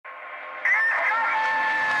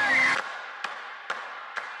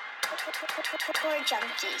Tour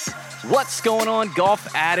Junkies. What's going on,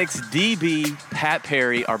 golf addicts? DB, Pat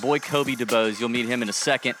Perry, our boy Kobe DeBose. You'll meet him in a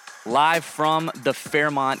second. Live from the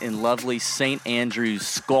Fairmont in lovely St. Andrews,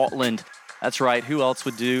 Scotland. That's right. Who else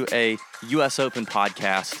would do a U.S. Open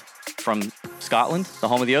podcast from Scotland, the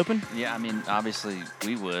home of the Open? Yeah, I mean, obviously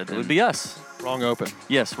we would. It would be us. Wrong Open.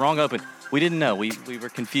 Yes, wrong Open. We didn't know. We were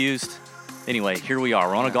confused. Anyway, here we are.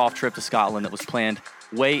 We're on a golf trip to Scotland that was planned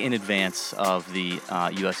way in advance of the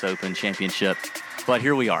U.S. Open Championship. But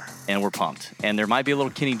here we are, and we're pumped. And there might be a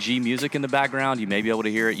little Kenny G music in the background. You may be able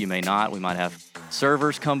to hear it. You may not. We might have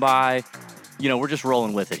servers come by. You know, we're just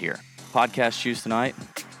rolling with it here. Podcast choose tonight.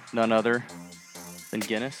 None other than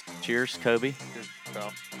Guinness. Cheers, Kobe.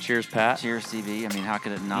 Cheers, Pat. Cheers, TV. I mean, how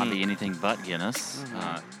could it not be anything but Guinness?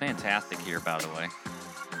 Fantastic here, by the way.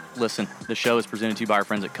 Listen, the show is presented to you by our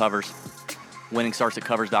friends at Covers. Winning starts at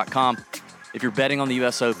Covers.com. If you're betting on the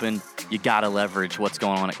U.S. Open, you got to leverage what's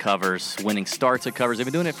going on at Covers. Winning starts at Covers. They've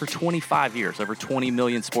been doing it for 25 years. Over 20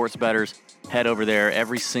 million sports bettors head over there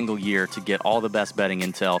every single year to get all the best betting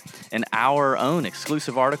intel. And our own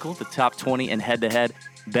exclusive article, the Top 20 and Head-to-Head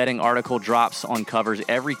betting article, drops on Covers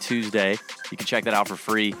every Tuesday. You can check that out for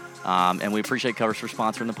free. And we appreciate Covers for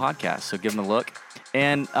sponsoring the podcast, so give them a look.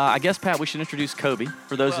 And I guess, Pat, we should introduce Kobe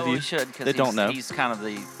for those of you that don't know. He's kind of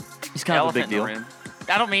the He's kind of a big deal.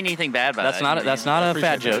 I don't mean anything bad by that. That's not a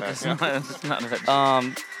fat joke. It's not a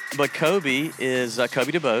fat joke. But Kobe is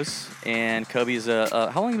Kobe DeBose, and Kobe is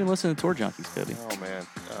how long have you been listening to Tour Junkies, Kobe? Oh, man.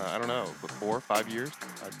 I don't know. 4 or 5 years?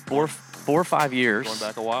 4 or 5 years. Going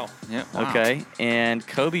back a while. Yeah. Wow. Okay. And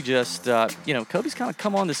Kobe just, Kobe's kind of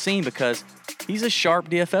come on the scene because he's a sharp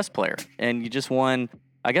DFS player. And you just won,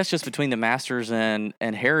 I guess just between the Masters and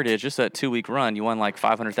Heritage, just that 2-week run, you won like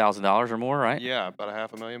 $500,000 or more, right? Yeah,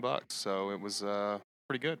 about $500,000. So it was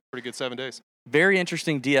pretty good. Pretty good 7 days. Very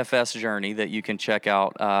interesting DFS journey that you can check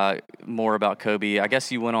out more about Kobe. I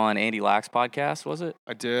guess you went on Andy Lack's podcast, was it?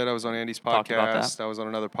 I did. I was on Andy's Talked about podcast. I was on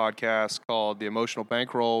another podcast called The Emotional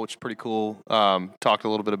Bankroll, which is pretty cool. Talked a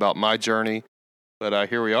little bit about my journey. But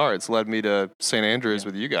here we are. It's led me to St. Andrews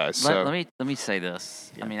with you guys. Let me say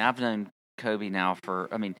this. Yeah. I mean, I've known Kobe now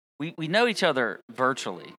we know each other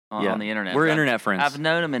virtually on the internet. We're internet friends. I've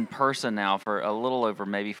known him in person now for a little over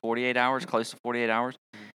maybe 48 hours, close to 48 hours.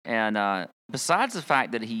 And besides the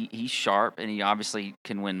fact that he's sharp and he obviously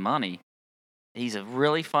can win money, he's a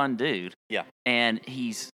really fun dude. Yeah. And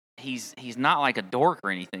he's not like a dork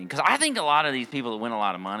or anything. Because I think a lot of these people that win a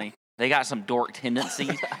lot of money, they got some dork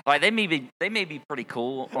tendencies. Like they may be pretty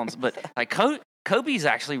cool, but like Kobe's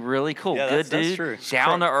actually really cool. Yeah, good that's dude. true.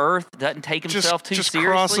 Down to earth, doesn't take himself too just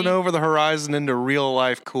seriously. Crossing over the horizon into real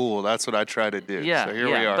life cool. That's what I try to do. Yeah, So here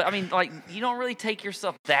we are. But I mean, like, you don't really take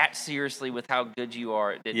yourself that seriously with how good you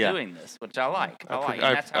are at doing this, which I like.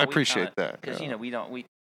 I appreciate that. Because we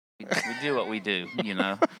do what we do.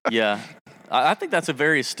 Yeah. I think that's a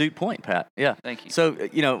very astute point, Pat. Yeah. Thank you. So,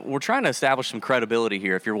 we're trying to establish some credibility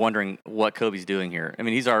here if you're wondering what Kobe's doing here. I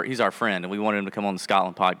mean, he's our friend, and we wanted him to come on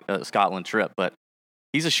the Scotland trip, but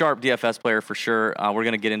he's a sharp DFS player for sure. We're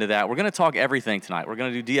going to get into that. We're going to talk everything tonight. We're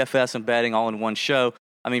going to do DFS and betting all in one show.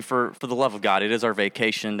 I mean, for the love of God, it is our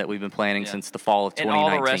vacation that we've been planning since the fall of 2019.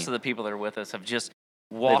 And all the rest of the people that are with us have just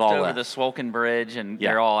walked all over left. the Swolken Bridge, and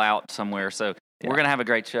they're all out somewhere. So we're going to have a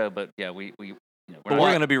great show, but we're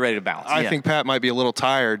going to be ready to bounce. I think Pat might be a little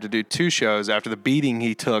tired to do 2 shows after the beating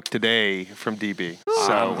he took today from DB.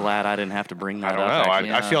 So I'm glad I didn't have to bring that I don't up. know.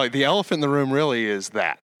 actually. I feel like the elephant in the room really is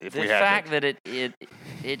that. If the we had fact to. that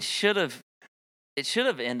it should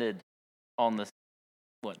have ended on the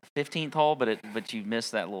 15th hole, but you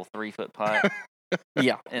missed that little 3-foot putt.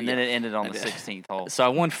 Yeah. And then it ended on the 16th hole. So I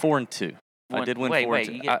won 4 and 2. I did win 4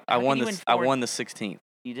 and 2. I won the 16th.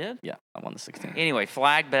 You did? Yeah, I won the 16th. Anyway,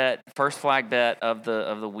 first flag bet of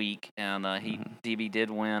the week, and DB did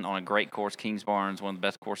win on a great course, Kingsbarns, one of the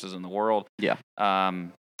best courses in the world. Yeah.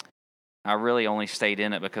 I really only stayed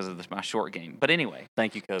in it because of my short game. But anyway,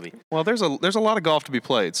 thank you, Kobe. Well, there's a lot of golf to be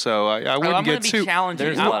played, so I wouldn't get too. Challenging.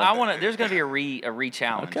 There's going to be a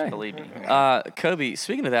re-challenge. Okay. Believe me. Kobe,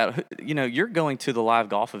 speaking of that, you're going to the live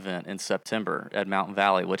golf event in September at Mountain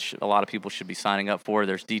Valley, which a lot of people should be signing up for.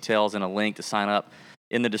 There's details and a link to sign up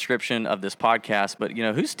in the description of this podcast. But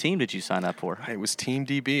whose team did you sign up for? It was Team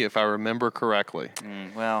DB, if I remember correctly.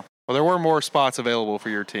 Well, there were more spots available for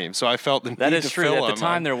your team, so I felt the need that is to true. fill At the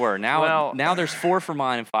time, there were. Now there's 4 for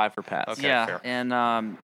mine and 5 for Pat's. Okay, yeah, fair. and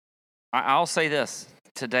I'll say this: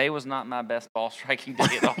 today was not my best ball striking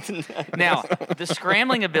day at all. Now, the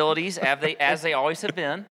scrambling abilities, as they always have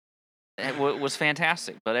been, was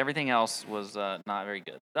fantastic, but everything else was not very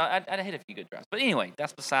good. I hit a few good drafts, but anyway,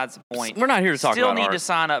 that's besides the point. We're not here to talk Still about need art. to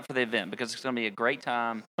sign up for the event because it's going to be a great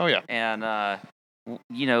time. Oh yeah. And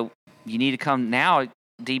you need to come now.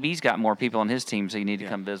 DB's got more people on his team, so you need to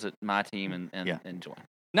come visit my team and join.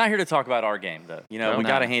 Not here to talk about our game, though. We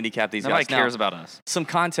got to handicap these Nobody guys. cares about us. Some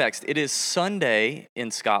context. It is Sunday in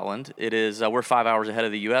Scotland. It is we're 5 hours ahead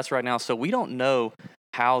of the U.S. right now, so we don't know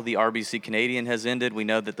how the RBC Canadian has ended. We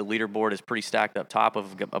know that the leaderboard is pretty stacked up top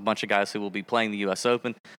of a bunch of guys who will be playing the U.S.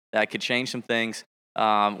 Open. That could change some things.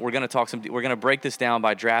 We're going to break this down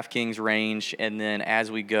by DraftKings range, and then as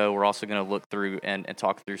we go, we're also going to look through and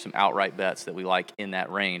talk through some outright bets that we like in that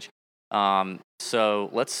range. So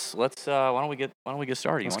let's why don't we get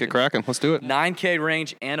started? Let's get cracking. Let's do it. 9K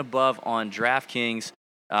range and above on DraftKings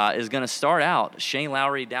is going to start out. Shane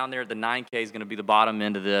Lowry down there at the 9K is going to be the bottom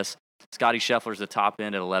end of this. Scotty Scheffler's the top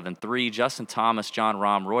end at 11.3. Justin Thomas, John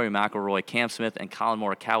Rahm, Rory McIlroy, Cam Smith, and Colin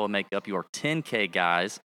Morikawa make up your 10K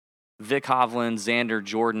guys. Vic Hovland, Xander,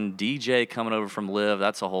 Jordan, DJ coming over from LIV.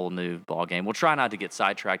 That's a whole new ball game. We'll try not to get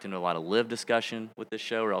sidetracked into a lot of LIV discussion with this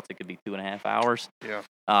show, or else it could be 2.5 hours. Yeah.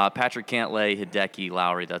 Patrick Cantlay, Hideki,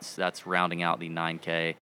 Lowry. That's rounding out the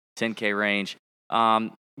 9K, 10K range.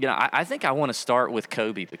 I think I want to start with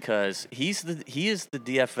Kobe because he is the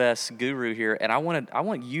DFS guru here, and I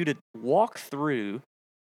want you to walk through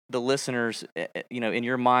the listeners, in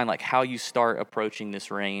your mind, like how you start approaching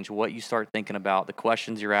this range, what you start thinking about, the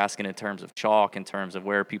questions you're asking in terms of chalk, in terms of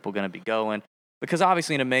where people are going to be going. Because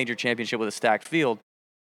obviously in a major championship with a stacked field,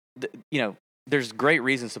 there's great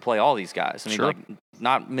reasons to play all these guys. I mean, Sure.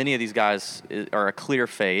 Not many of these guys are a clear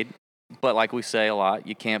fade, but like we say a lot,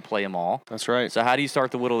 you can't play them all. That's right. So how do you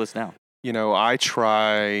start to whittle this down? I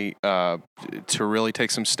try to really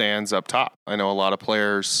take some stands up top. I know a lot of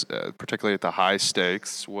players, particularly at the high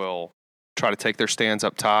stakes, will try to take their stands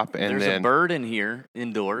up top, and There's then a bird in here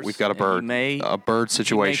indoors. we've got a bird, a bird He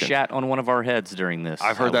situation. may shat on one of our heads during this.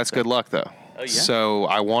 I've heard that's good luck, though. Oh, yeah? So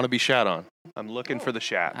I want to be shat on. I'm looking for the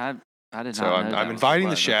shat. I did So not I'm- know I'm that. inviting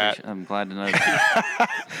the chat. I'm glad to know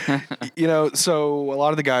that. So a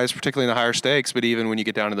lot of the guys, particularly in the higher stakes, but even when you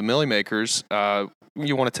get down to the milli makers,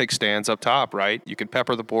 you want to take stands up top, right? You can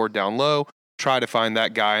pepper the board down low, try to find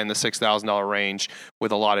that guy in the $6,000 range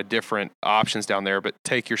with a lot of different options down there, but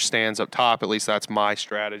take your stands up top. At least that's my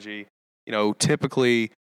strategy.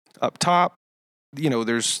 Typically up top,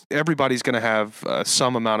 everybody's going to have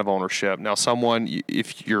some amount of ownership. Now,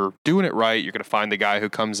 if you're doing it right, you're going to find the guy who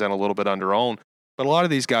comes in a little bit under owned. But a lot of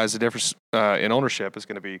these guys, the difference in ownership is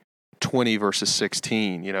going to be 20 versus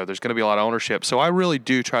 16. There's going to be a lot of ownership. So I really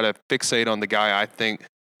do try to fixate on the guy I think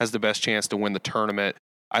has the best chance to win the tournament.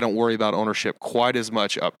 I don't worry about ownership quite as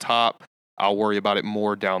much up top. I'll worry about it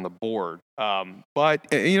more down the board.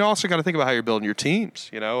 But you also got to think about how you're building your teams.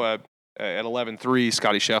 At 11.3,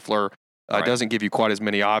 Scotty Scheffler doesn't give you quite as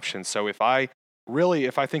many options. So if I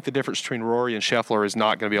think the difference between Rory and Scheffler is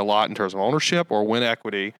not going to be a lot in terms of ownership or win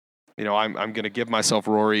equity, I'm going to give myself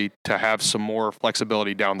Rory to have some more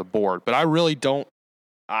flexibility down the board. But I really don't.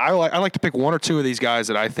 I like to pick one or two of these guys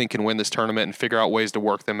that I think can win this tournament and figure out ways to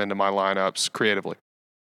work them into my lineups creatively.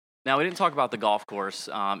 Now, we didn't talk about the golf course.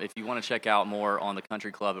 If you want to check out more on the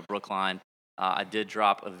Country Club at Brookline, I did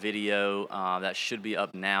drop a video that should be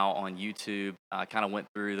up now on YouTube. I kind of went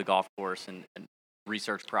through the golf course and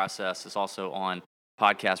research process. It's also on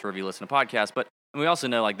podcast, wherever you listen to podcasts. But we also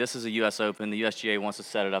know, this is a U.S. Open. The USGA wants to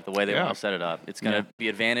set it up the way they want to set it up. It's going to be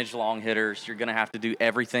advantage long hitters. You're going to have to do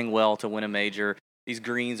everything well to win a major. These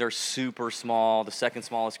greens are super small, the second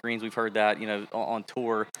smallest greens. We've heard that, on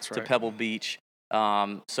tour to Pebble Beach.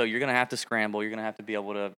 So you're going to have to scramble. You're going to have to be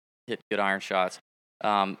able to hit good iron shots.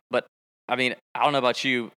 But, I don't know about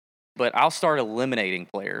you, but I'll start eliminating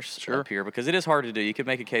players up here because it is hard to do. You could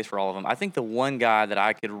make a case for all of them. I think the one guy that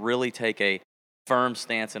I could really take a firm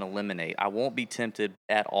stance and eliminate, I won't be tempted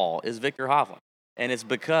at all, is Viktor Hovland. And it's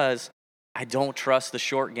because I don't trust the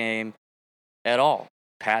short game at all.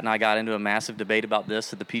 Pat and I got into a massive debate about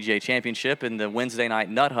this at the PGA Championship in the Wednesday night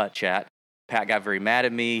Nut Hut chat. Pat got very mad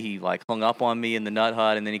at me. He hung up on me in the Nut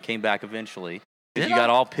Hut, and then he came back eventually. Got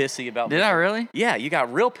all pissy about Did I really? Yeah, you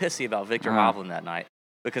got real pissy about Viktor Hovland that night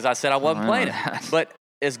because I said I wasn't playing him. But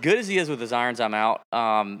as good as he is with his irons, I'm out.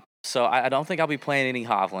 So I don't think I'll be playing any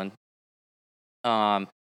Hovland.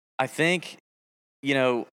 I think,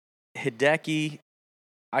 Hideki,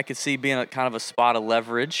 I could see being kind of a spot of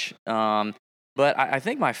leverage. But I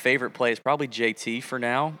think my favorite play is probably JT for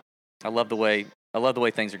now. I love the way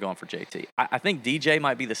things are going for JT. I think DJ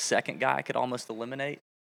might be the second guy I could almost eliminate.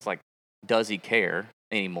 It's does he care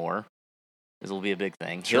anymore? This will be a big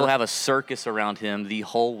thing. Sure. He'll have a circus around him the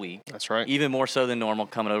whole week, That's right. even more so than normal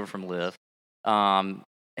coming over from Liv. And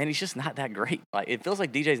he's just not that great. Like, it feels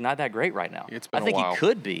like DJ's not that great right now. It's been I think a while. he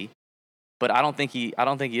could be, but I don't think he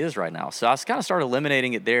is right now. So I kind of started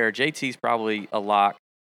eliminating it there. JT's probably a lock,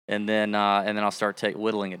 and then I'll start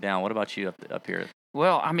whittling it down. What about you up here?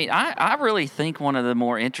 Well, I mean, I really think one of the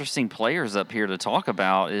more interesting players up here to talk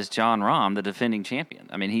about is Jon Rahm, the defending champion.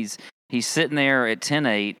 I mean, he's sitting there at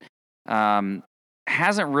 10-8,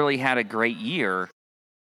 hasn't really had a great year.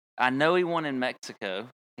 I know he won in Mexico.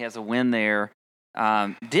 He has a win there.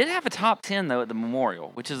 Did have a top 10, though, at the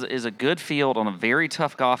Memorial, which is a good field on a very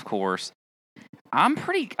tough golf course. I'm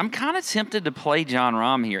kind of tempted to play Jon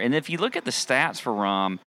Rahm here. And if you look at the stats for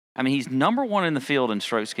Rahm, I mean, he's number one in the field in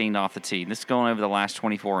strokes gained off the tee. This is going over the last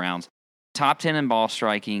 24 rounds. Top 10 in ball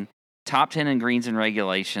striking, top 10 in greens and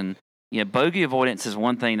regulation. You know, bogey avoidance is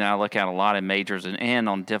one thing that I look at a lot in majors and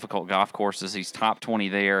on difficult golf courses. He's top 20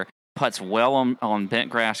 there, putts well on bent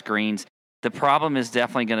grass greens. The problem is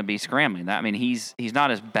definitely going to be scrambling. I mean, he's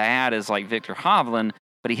not as bad as like Viktor Hovland,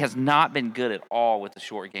 but he has not been good at all with the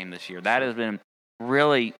short game this year. That has been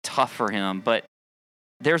really tough for him. But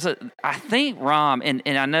I think Rahm,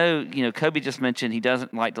 and I know, you know, Kobe just mentioned he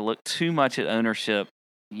doesn't like to look too much at ownership,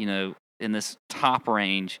 you know, in this top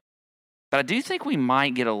range. But I do think we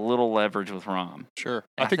might get a little leverage with Rahm. Sure.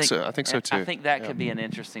 I think so. I think so, too. I think that could be an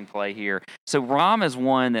interesting play here. So Rahm is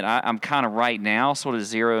one that I'm kind of right now sort of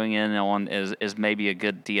zeroing in on as maybe a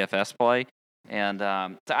good DFS play. And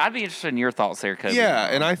so I'd be interested in your thoughts there, Kobe. Yeah,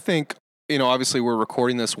 and I think, you know, obviously we're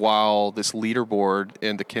recording this while this leaderboard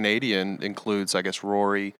in the Canadian includes, I guess,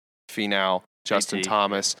 Rory, Finau, Justin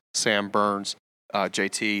Thomas, Sam Burns,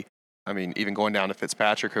 JT. I mean, even going down to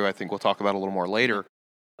Fitzpatrick, who I think we'll talk about a little more later.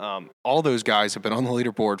 All those guys have been on the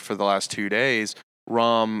leaderboard for the last 2 days.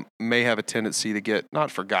 Rahm may have a tendency to get, not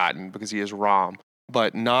forgotten because he is Rahm,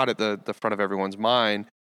 but not at the front of everyone's mind.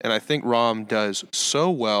 And I think Rahm does so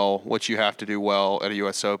well what you have to do well at a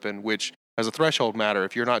U.S. Open, which as a threshold matter,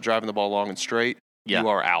 if you're not driving the ball long and straight, you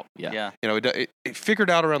are out. Yeah. You know, it figured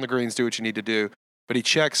out around the greens, do what you need to do. But he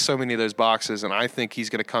checks so many of those boxes, and I think he's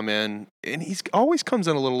going to come in, and he's always comes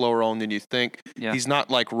in a little lower owned than you think. Yeah. He's not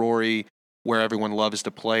like Rory, where everyone loves to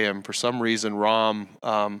play him. For some reason,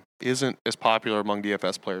 Rahm isn't as popular among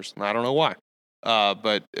DFS players, and I don't know why.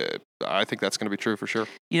 But I think that's going to be true for sure.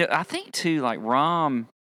 You know, I think too, like Rahm.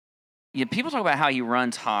 You know, people talk about how he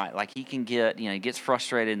runs hot, like he can get, you know, he gets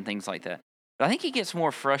frustrated and things like that. But I think he gets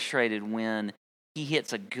more frustrated when he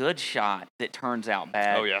hits a good shot that turns out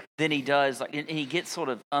bad than he does, like, and he gets sort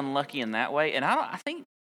of unlucky in that way. And I think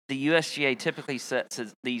the USGA typically sets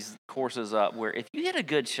these courses up where if you hit a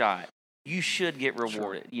good shot, you should get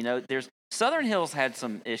rewarded. Sure. You know, Southern Hills had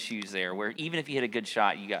some issues there where even if you hit a good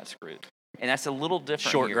shot, you got screwed. And that's a little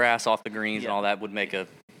different Short here. grass off the greens and all that would make a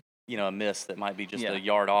miss that might be just a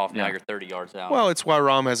yard off. Now you're 30 yards out. Well, it's why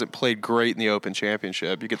Rahm hasn't played great in the Open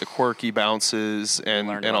Championship. You get the quirky bounces and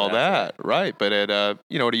all that, right? But at at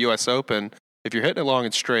a U.S. Open, if you're hitting it long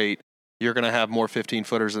and straight, you're going to have more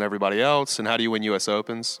 15-footers than everybody else. And how do you win U.S.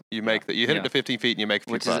 Opens? You hit it to 15 feet and you make a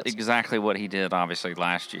few Which putts. is exactly what he did, obviously,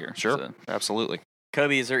 last year. Sure, so. Absolutely.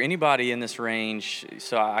 Kobe, is there anybody in this range?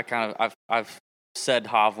 So I've said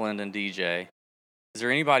Hovland and DJ. Is there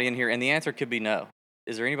anybody in here? And the answer could be no.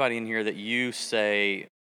 Is there anybody in here that you say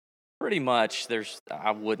pretty much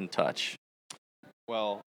I wouldn't touch?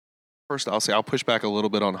 Well, first I'll say I'll push back a little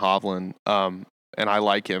bit on Hovland, and I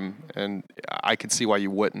like him, and I can see why you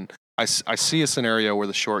wouldn't. I see a scenario where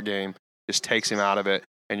the short game just takes him out of it,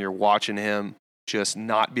 and you're watching him just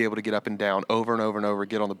not be able to get up and down over and over and over,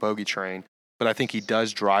 get on the bogey train. But I think he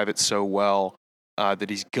does drive it so well that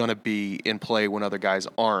he's going to be in play when other guys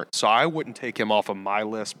aren't. So I wouldn't take him off of my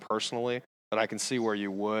list personally, but I can see where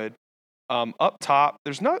you would. Up top,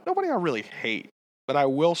 there's nobody I really hate, but I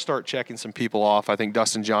will start checking some people off. I think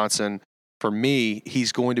Dustin Johnson, for me,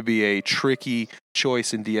 he's going to be a tricky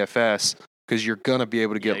choice in DFS because you're going to be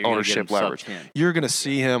able to get ownership leverage. You're going to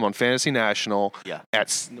see him on Fantasy National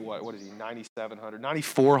at, what is he, 9,700,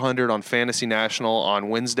 9,400 on Fantasy National on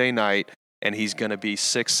Wednesday night, and he's going to be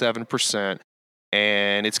 6-7%.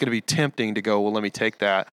 And it's going to be tempting to go, well, let me take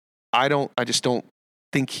that. I just don't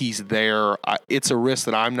think he's there. It's a risk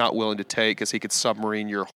that I'm not willing to take because he could submarine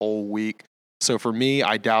your whole week. So for me,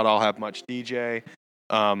 I doubt I'll have much DJ.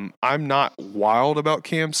 I'm not wild about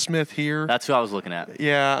Cam Smith here. That's who I was looking at.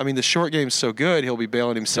 Yeah, I mean, the short game's so good, he'll be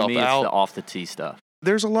bailing himself to me, out. It's the off the tee stuff.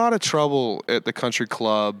 There's a lot of trouble at the country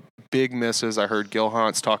club. Big misses. I heard Gil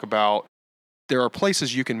Hans talk about. There are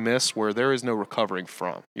places you can miss where there is no recovering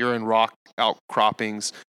from. You're in rock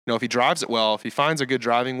outcroppings. You know, if he drives it well, if he finds a good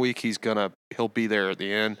driving week, he'll be there at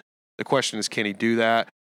the end. The question is, can he do that?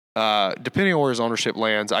 Depending on where his ownership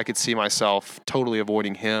lands, I could see myself totally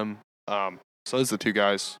avoiding him. So those are the two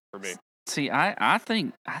guys for me. See, I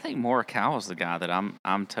think Morikawa is the guy that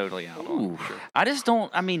I'm totally out on. Ooh. I just don't.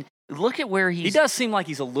 I mean, look at where He does seem like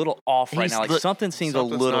he's a little off right He's now. Like the- something seems a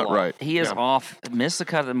something's little not off. right. He is Yeah. off. Missed the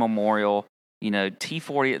cut at the Memorial.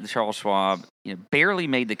 T40 at the Charles Schwab. Barely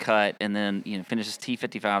made the cut, and then finishes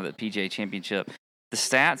T55 at the PGA Championship. The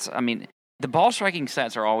stats. I mean, the ball striking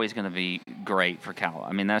stats are always going to be great for Kawa.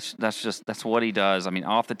 I mean, that's what he does. I mean,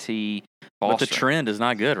 off the tee, ball But the strike. trend is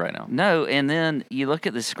not good right now. No, and then you look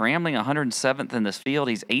at the scrambling, 107th in this field.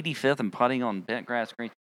 He's 85th in putting on bent grass green.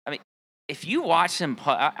 I mean, if you watch him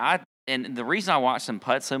putt, and the reason I watched him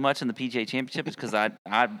putt so much in the PGA Championship is because I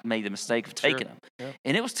made the mistake of taking him, Yeah.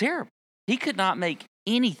 and it was terrible. He could not make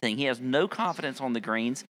anything. He has no confidence on the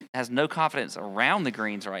greens, has no confidence around the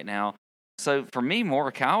greens right now. So for me,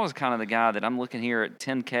 Morikawa is kind of the guy that I'm looking here at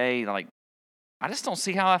 10K. Like, I just don't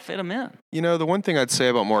see how I fit him in. The one thing I'd say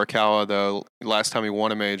about Morikawa, though, last time he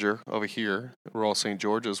won a major over here, Royal St.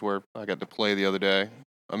 George's, where I got to play the other day,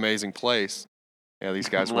 amazing place. Yeah, these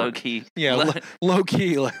guys Low were key. low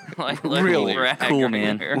key, Like really brag cool, right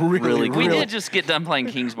man. here. Really We cool. did just get done playing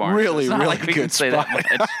Kings Bar. Really, It's not really like we good can say spot.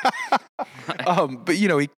 that much. But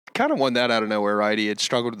he kind of won that out of nowhere, right? He had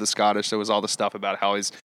struggled with the Scottish. There was all the stuff about how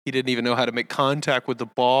he didn't even know how to make contact with the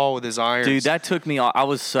ball with his irons. Dude, that took me off. I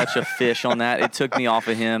was such a fish on that. It took me off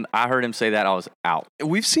of him. I heard him say that. I was out.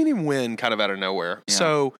 We've seen him win kind of out of nowhere. Yeah.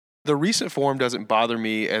 So the recent form doesn't bother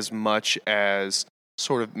me as much as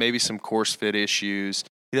sort of maybe some course fit issues.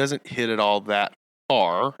 He doesn't hit it all that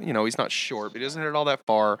far. He's not short, but he doesn't hit it all that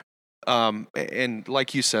far. And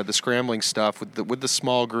like you said, the scrambling stuff with the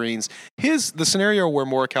small greens. The scenario where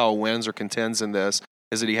Morikawa wins or contends in this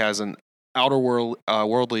is that he has an outer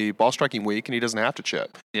worldly ball striking week and he doesn't have to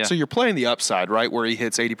chip. Yeah. So you're playing the upside, right, where he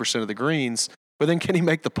hits 80% of the greens, but then can he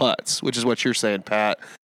make the putts, which is what you're saying, Pat.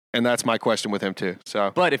 And that's my question with him too.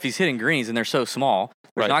 So But if he's hitting greens and they're so small,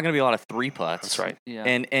 there's Right. not going to be a lot of three putts. that's right. Yeah.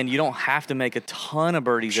 And you don't have to make a ton of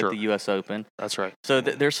birdies Sure. at the U.S. Open. That's right. So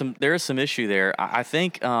there is some issue there. I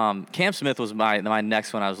think Cam Smith was my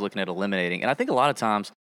next one I was looking at eliminating. And I think a lot of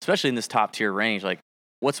times, especially in this top tier range, like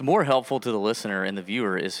what's more helpful to the listener and the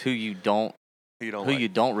viewer is who you don't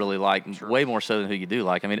really like, Sure. way more so than who you do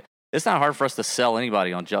like. I mean, it's not hard for us to sell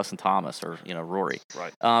anybody on Justin Thomas or Rory.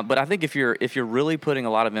 Right. But I think if you're really putting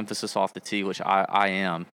a lot of emphasis off the tee, which I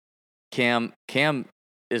am, Cam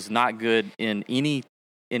is not good in any.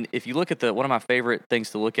 If you look at one of my favorite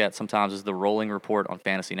things to look at sometimes is the rolling report on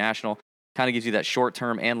Fantasy National. Kind of gives you that short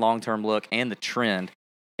term and long term look and the trend,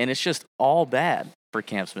 and it's just all bad for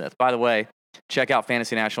Cam Smith. By the way, check out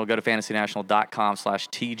Fantasy National. Go to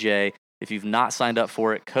fantasynational.com/TJ. If you've not signed up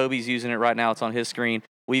for it, Kobe's using it right now. It's on his screen.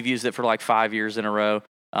 We've used it for like 5 years in a row.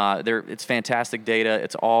 It's fantastic data.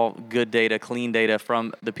 It's all good data, clean data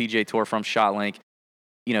from the PGA Tour, from ShotLink.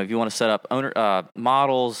 If you want to set up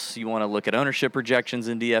models, you want to look at ownership projections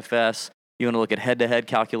in DFS, you want to look at head-to-head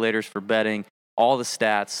calculators for betting, all the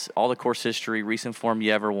stats, all the course history, recent form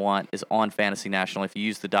you ever want is on Fantasy National. If you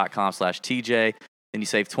use the .com/TJ, then you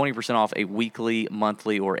save 20% off a weekly,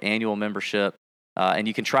 monthly, or annual membership. And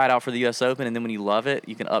you can try it out for the U.S. Open, and then when you love it,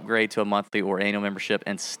 you can upgrade to a monthly or annual membership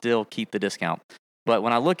and still keep the discount. But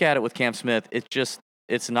when I look at it with Cam Smith,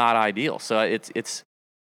 it's not ideal. So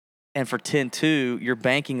and for 10-2, you're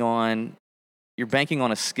banking on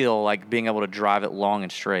a skill like being able to drive it long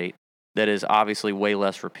and straight that is obviously way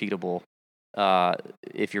less repeatable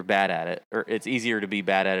if you're bad at it, or it's easier to be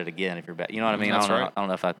bad at it again if you're bad. You know what I mean? That's I right. don't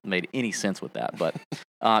know if I made any sense with that, but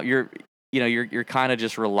you're kind of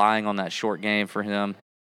just relying on that short game for him.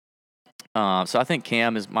 So I think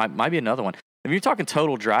Cam might be another one. If you're talking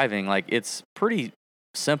total driving, like it's pretty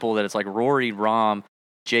simple that it's like Rory, Rahm,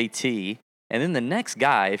 JT, and then the next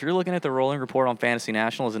guy. If you're looking at the rolling report on Fantasy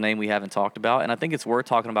National, is a name we haven't talked about, and I think it's worth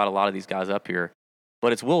talking about a lot of these guys up here.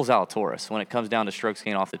 But it's Will Zalatoris when it comes down to strokes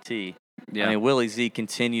gained off the tee. Yeah. I mean, Willie Z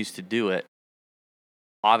continues to do it.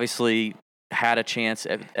 Obviously, had a chance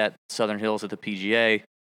at Southern Hills at the PGA.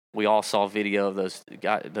 We all saw video of those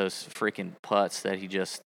freaking putts that he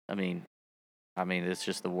just. I mean, it's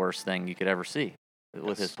just the worst thing you could ever see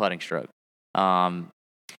with his putting stroke.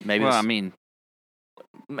 Maybe. Well, I mean,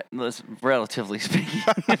 relatively speaking,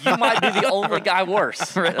 you might be the only guy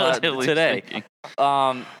worse relatively today. speaking.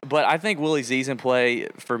 But I think Willie Z's in play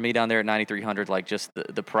for me down there at 9,300. Like just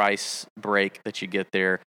the price break that you get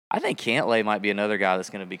there. I think Cantlay might be another guy that's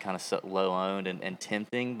going to be kind of low owned and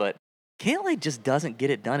tempting, but Cantlay just doesn't get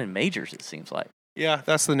it done in majors. It seems like. Yeah,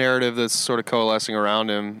 that's the narrative that's sort of coalescing around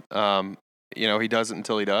him. He does it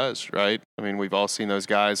until he does, right? I mean, we've all seen those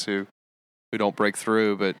guys who who don't break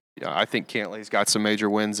through. But I think Cantley's got some major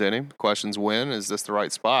wins in him. Questions when? Is this the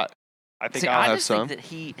right spot? I think I'll have some. Think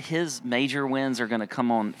that his major wins are going to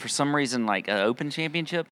come on for some reason, like an Open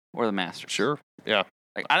Championship or the Masters. Sure. Yeah.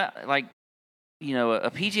 A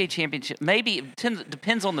PGA Championship. Maybe it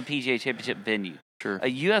depends on the PGA Championship venue. Sure. A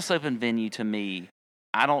U.S. Open venue, to me,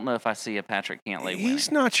 I don't know if I see a Patrick Cantlay winning.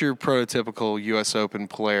 He's not your prototypical U.S. Open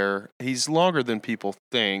player. He's longer than people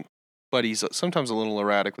think, but he's sometimes a little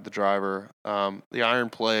erratic with the driver. The iron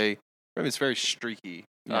play, it's very streaky.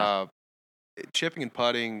 Yeah. Chipping and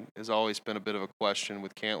putting has always been a bit of a question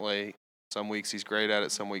with Cantlay. Some weeks he's great at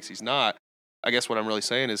it, some weeks he's not. I guess what I'm really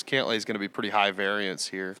saying is Cantlay is going to be pretty high variance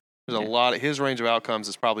here. There's a lot of his range of outcomes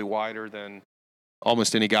is probably wider than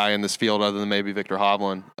almost any guy in this field other than maybe Victor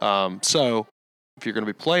Hovland. So if you're going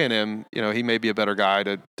to be playing him, he may be a better guy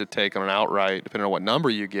to take on an outright, depending on what number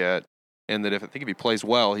you get. And that if he plays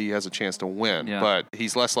well, he has a chance to win. Yeah. But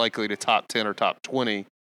he's less likely to top 10 or top 20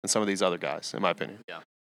 than some of these other guys, in my opinion. Yeah.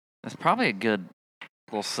 That's probably a good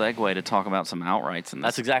little segue to talk about some outrights.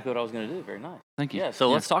 That's exactly what I was going to do. Very nice. Thank you. Yeah, so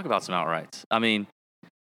let's talk about some outrights. I mean,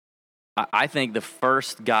 I think the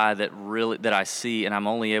first guy that I see, and I'm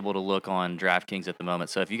only able to look on DraftKings at the moment.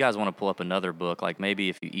 So if you guys want to pull up another book, like maybe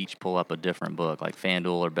if you each pull up a different book, like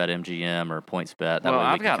FanDuel or BetMGM or PointsBet, that way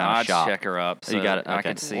I've we got can kind of odds shop. checker up, so You got it? I Okay.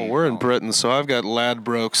 can see. Well, we're in Britain, so I've got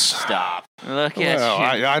Ladbrokes. Stop. Look at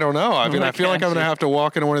Well, you. I don't know. I mean, I Look feel like at I'm going to you. have to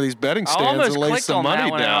walk into one of these betting I stands almost and lay clicked some on money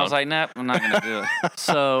that one, and I down. was like, nope, I'm not going to do it.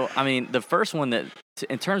 So, I mean, the first one that,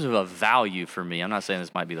 in terms of a value for me, I'm not saying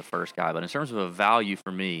this might be the first guy, but in terms of a value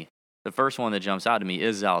for me, the first one that jumps out to me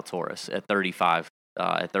is Zalatoris at 35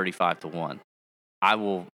 to 1.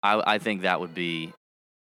 I think that would be,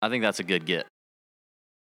 I think that's a good get.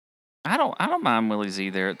 I don't mind Willie Z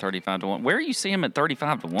there at 35 to 1. Where do you see him at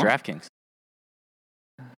 35 to 1? DraftKings.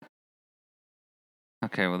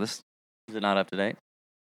 Okay, well this Is it not up to date?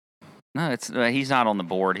 no, it's he's not on the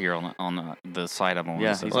board here on the site I'm on.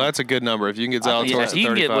 Yeah, So- he's Well, that's a good number. If you can get I Zalatoris think- yeah, at if you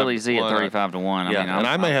can get 35 Willie Z at why not? 35 to 1. I Yeah, mean, And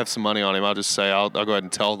I may I'm- have some money on him. I'll just say I'll go ahead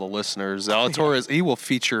and tell the listeners. Zalatoris, he will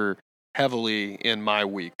feature heavily in my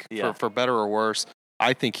week Yeah. for better or worse.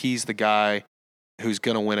 I think he's the guy who's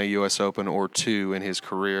going to win a U.S. Open or two in his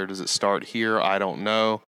career. Does it start here? I don't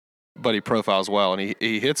know, but he profiles well and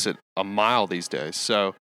he hits it a mile these days.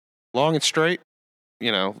 So long and straight,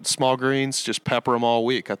 small greens, just pepper them all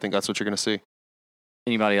week. I think that's what you're going to see.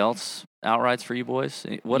 Anybody else outrights for you boys?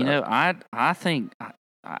 What? I think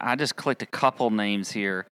I just clicked a couple names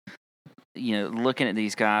here. Looking at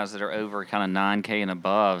these guys that are over kind of 9K and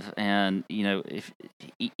above, and if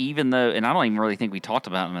even though, and I don't even really think we talked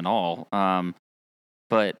about them at all.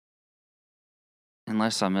 But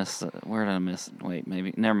unless I missed, where did I miss? Wait,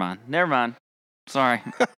 maybe. Never mind. Sorry.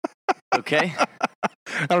 Okay.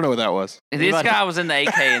 I don't know what that was. This Anybody- guy was in the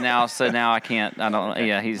 8K now, so now I can't. I don't.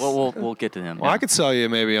 Yeah, he's. Well, we'll get to him. Well, I could sell you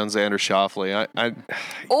maybe on Xander Schauffele.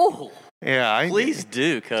 Oh, I please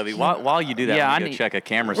do, Cubby. While you do that, Yeah, I'm I going to need- check a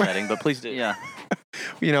camera setting, but please do. yeah.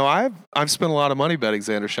 I've spent a lot of money betting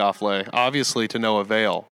Xander Schauffele, obviously to no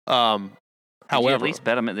avail. Did you However, at least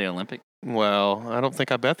bet him at the Olympic. well, I don't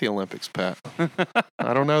think I bet the Olympics, Pat.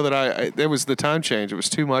 I don't know that it was the time change. It was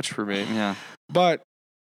too much for me. Yeah. But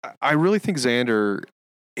I really think Xander,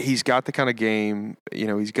 he's got the kind of game,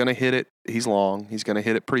 he's going to hit it. He's long. He's going to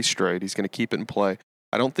hit it pretty straight. He's going to keep it in play.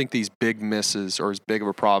 I don't think these big misses are as big of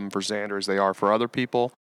a problem for Xander as they are for other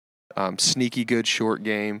people. Sneaky good short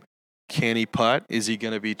game. Can he putt? Is he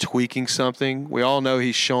going to be tweaking something? We all know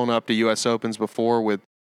he's shown up to U.S. Opens before with,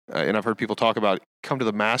 and I've heard people talk about, come to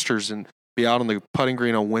the Masters and be out on the putting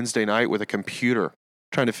green on Wednesday night with a computer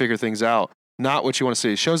trying to figure things out. Not what you want to see.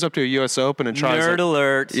 He shows up to a U.S. Open and tries Nerd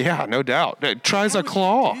alert. Yeah, no doubt. Tries a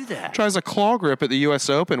claw. do that? Tries a claw grip at the U.S.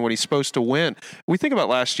 Open when he's supposed to win. We think about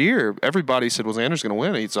last year. Everybody said, well, Xander's going to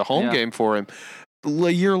win. It's a home Yeah. game for him. A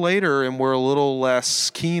year later, and we're a little less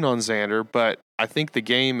keen on Xander, but I think the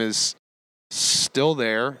game is still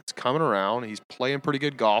there. It's coming around. He's playing pretty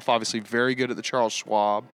good golf. Obviously, very good at the Charles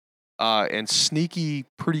Schwab, and sneaky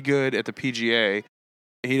pretty good at the PGA.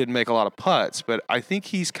 He didn't make a lot of putts, but I think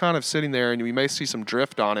he's kind of sitting there, and we may see some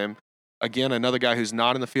drift on him. Again, another guy who's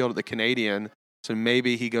not in the field at the Canadian, so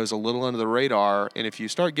maybe he goes a little under the radar. And if you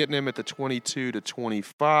start getting him at the 22 to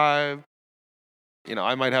 25,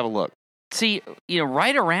 I might have a look. See,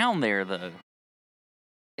 right around there though,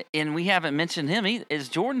 and we haven't mentioned him either, is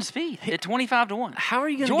Jordan Spieth at 25 to 1. How are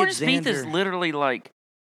you going to Jordan get Spieth is Xander? literally like,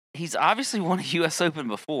 he's obviously won a U.S. Open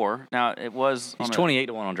before. Now it was He's on 28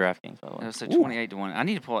 to 1 on DraftKings, by the way. It was at 28 to 1. I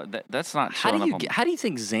need to pull it. That's not How showing do you up on. how do you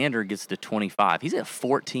think Xander gets to 25? He's at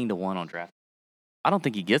 14 to 1 on DraftKings. I don't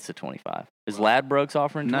think he gets to 25. Is Ladbrokes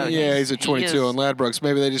offering? No, 20? Yeah, he's at he 22 is- on Ladbrokes.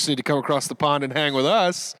 Maybe they just need to come across the pond and hang with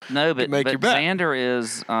us. No, but make your bet. Xander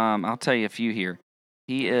is. I'll tell you a few here.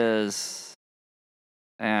 He is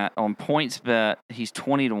on PointsBet. He's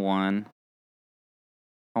 20-1.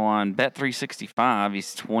 On Bet365,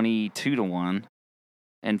 he's 22-1.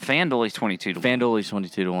 And FanDuel, he's 22-1. FanDuel is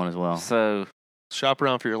 22-1 as well. So Shop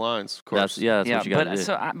around for your lines, of course. That's what you got to do.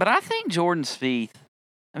 but I think Jordan Spieth.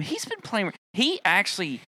 I mean, he's been playing. He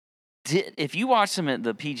actually did. If you watched him at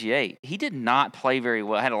the PGA, he did not play very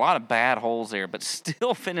well. Had a lot of bad holes there, but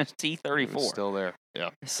still finished T34. He's still there. Yeah.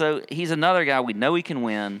 So he's another guy we know he can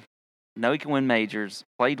win. Know he can win majors.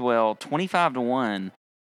 Played well. 25-1.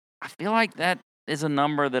 I feel like that is a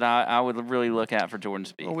number that I would really look at for Jordan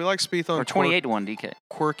Spieth. Well, we like Spieth on or 28-1 DK.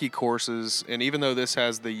 quirky courses, and even though this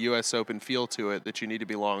has the U.S. Open feel to it, that you need to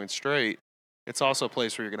be long and straight, it's also a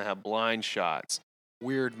place where you're going to have blind shots,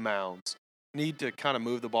 weird mounds, need to kind of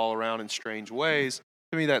move the ball around in strange ways.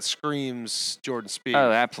 To me, that screams Jordan Spieth.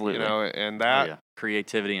 Oh, absolutely. You know, and Oh, that yeah.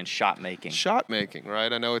 Creativity and shot making. shot making,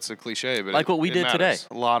 right? I know it's a cliche, but Like what we it did today. matters.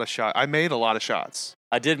 A lot of shots. I made a lot of shots.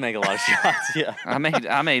 I did make a lot of shots. Yeah.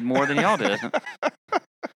 I made more than y'all did.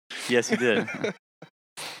 Yes, you did.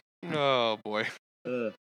 Oh boy,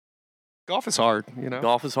 golf is hard. You know,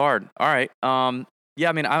 Golf is hard. All right. Yeah,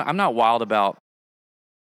 I mean, I'm not wild about.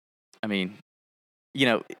 I mean, you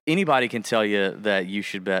know, anybody can tell you that you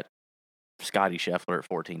should bet Scotty Scheffler at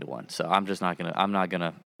 14-1. So I'm just not gonna.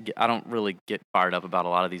 I don't really get fired up about a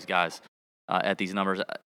lot of these guys at these numbers.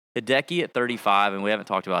 Hideki at 35, and we haven't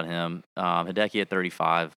talked about him. Hideki at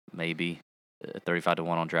 35, maybe 35-1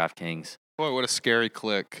 on DraftKings. boy, what a scary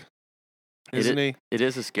click, isn't he? It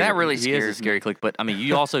is a scary. That really he is a scares scary click. But I mean,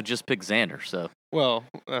 you also just picked Xander, so Well,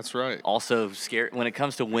 that's right. also scary when it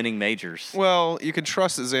comes to winning majors. Well, you can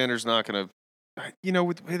trust that Xander's not going to. You know,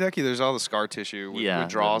 with Hideki, there's all the scar tissue with Yeah,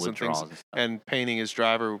 withdrawals the and things, withdrawals and stuff. and painting his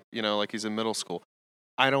driver, you know, like he's in middle school.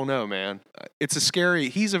 I don't know, man. It's a scary.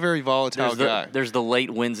 He's a very volatile guy. There's the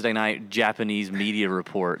late Wednesday night Japanese media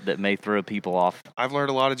report that may throw people off. I've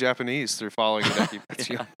learned a lot of Japanese through following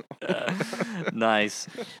Hideki. Nice.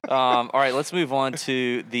 All right, let's move on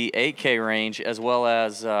to the 8K range as well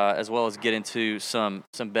as get into some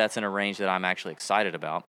bets in a range that I'm actually excited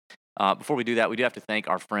about. Before we do that, we do have to thank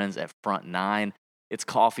our friends at Front 9. It's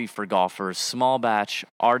coffee for golfers, small batch,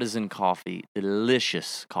 artisan coffee,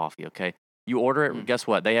 delicious coffee, okay? You order it, guess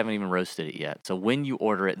what? They haven't even roasted it yet. So when you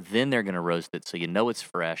order it, then they're going to roast it so you know it's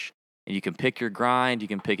fresh. And you can pick your grind. You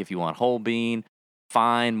can pick if you want whole bean,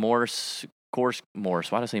 fine, Morse, coarse,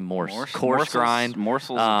 Morse. Why did I say Morse? Coarse grind.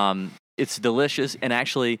 Morsels. It's delicious. And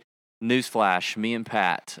actually, newsflash, me and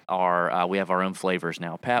Pat we have our own flavors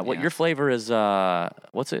now. Pat, what Yeah. your flavor is,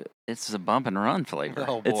 what's it? It's a bump and run flavor.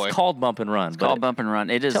 Oh boy, It's called Bump and Run. It's called bump and run.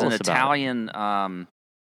 It is tell an us about it. Italian.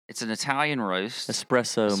 It's an Italian roast.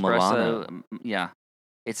 Espresso Milano. Yeah,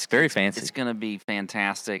 it's Very fancy. It's going to be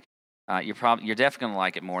fantastic. You're definitely going to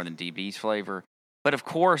like it more than DB's flavor. But of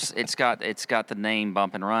course, it's got the name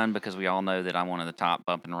Bump and Run because we all know that I'm one of the top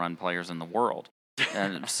bump and run players in the world,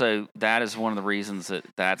 and so that is one of the reasons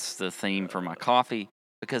that's the theme for my coffee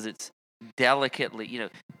because it's delicately. You know,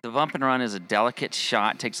 the Bump and Run is a delicate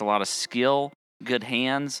shot. It takes a lot of skill, good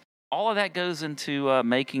hands. All of that goes into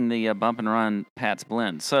making the Bump and Run Pat's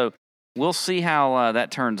Blend. So we'll see how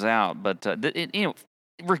that turns out. But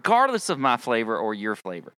regardless of my flavor or your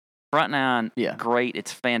flavor, Front 9, Yeah. great.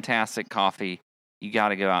 It's fantastic coffee. You got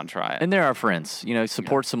to go out and try it. And they're our friends. You know,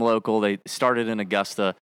 support some local. They started in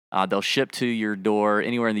Augusta. They'll ship to your door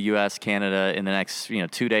anywhere in the U.S., Canada in the next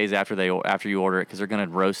 2 days after you order it because they're going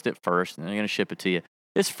to roast it first and they're going to ship it to you.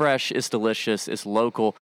 It's fresh. It's delicious. It's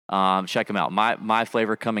local. Check them out. My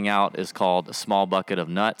flavor coming out is called a Small Bucket of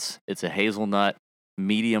Nuts. It's a hazelnut,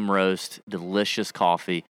 medium roast, delicious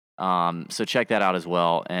coffee. So check that out as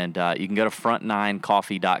well. And you can go to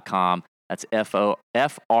front9coffee.com. That's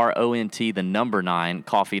FRONT, the number 9,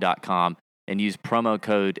 coffee.com, and use promo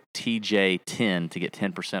code TJ10 to get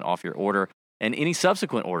 10% off your order and any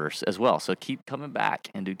subsequent orders as well. So keep coming back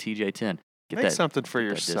and do TJ10. make something for get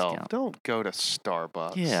that yourself. discount. Don't go to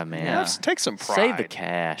Starbucks. Yeah, man. Yeah. Take some pride. Save the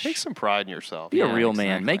cash. Take some pride in yourself. Be Yeah, a real man.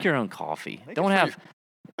 exactly. Make your own coffee. Make Don't it for have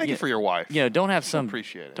Make Yeah. it for your wife. don't have She'll some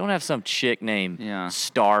appreciate it. don't have some chick named Yeah.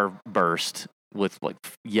 Starburst with like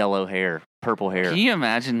yellow hair, purple hair. Can you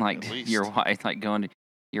imagine At least. your wife going to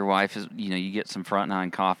your wife is you get some Front 9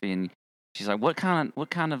 coffee and she's like, what kind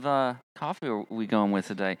of coffee are we going with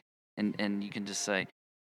today? And you can just say,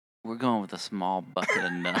 we're going with a small bucket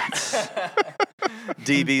of nuts.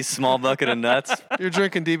 DB's small bucket of nuts. You're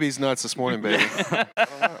drinking DB's nuts this morning, baby.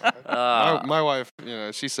 My wife,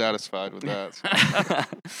 she's satisfied with that.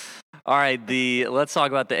 All All right, let's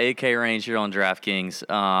talk about the AK range here on DraftKings.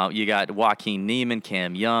 You got Joaquin Niemann,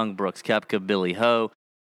 Cam Young, Brooks Koepka, Billy Ho,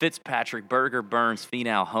 Fitzpatrick, Berger, Burns,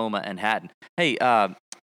 Finau, Homa, and Hatton. Hey,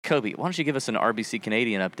 Kobe, why don't you give us an RBC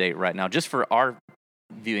Canadian update right now, just for our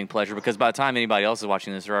viewing pleasure, because by the time anybody else is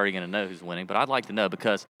watching this, they're already going to know who's winning. But I'd like to know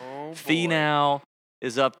because Finau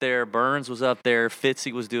is up there, Burns was up there,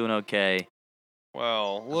 Fitzy was doing okay.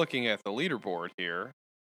 Well, looking at the leaderboard here,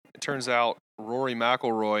 it turns out Rory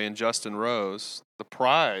McIlroy and Justin Rose, the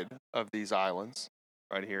pride of these islands,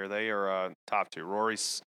 right here, they are top two.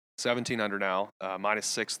 Rory's 17 under now,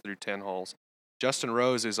 -6 through 10 holes. Justin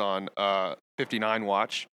Rose is on 59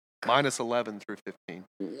 watch, -11 through 15.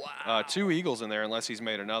 Wow. 2 eagles in there, unless he's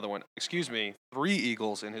made another one. 3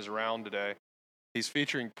 eagles in his round today. He's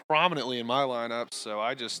featuring prominently in my lineup, so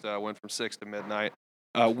I just went from 6 to midnight.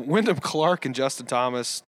 Wyndham Clark and Justin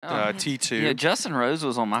Thomas, T2. Yeah, Justin Rose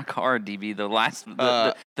was on my card, DB.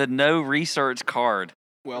 The no research card.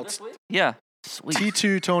 Well, Yeah. Sweet.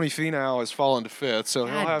 T2 Tony Finau has fallen to 5th, so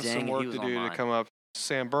God he'll have dang some it, work he was to on do to mine. come up.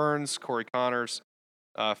 Sam Burns, Corey Connors,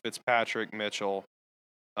 Fitzpatrick, Mitchell,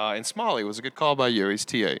 and Smalley was a good call by you. He's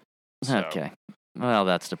T8. So. Okay. Well,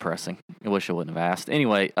 that's depressing. I wish I wouldn't have asked.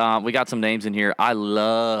 Anyway, we got some names in here. I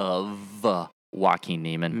love Joaquin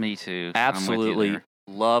Niemann. Me too. Absolutely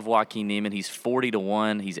love Joaquin Niemann. He's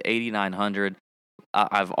 40-1. He's 8,900.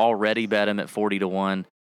 I've already bet him at 40-1.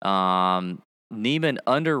 Niemann,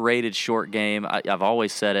 underrated short game. I've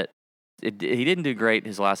always said it. He didn't do great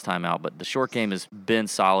his last time out, but the short game has been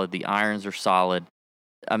solid. The irons are solid.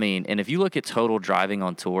 I mean, and if you look at total driving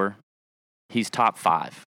on tour, he's top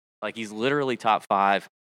 5. Like, he's literally top 5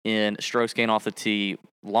 in strokes gained off the tee,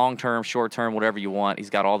 long term, short term, whatever you want. He's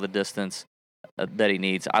got all the distance that he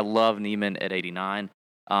needs. I love Niemann at 89.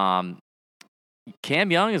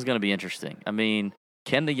 Cam Young is going to be interesting. I mean,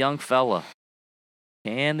 can the young fella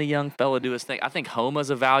do his thing? I think Homa's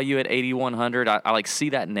a value at 8,100. I like see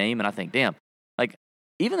that name and I think, damn, like,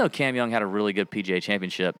 even though Cam Young had a really good PGA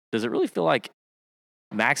championship, does it really feel like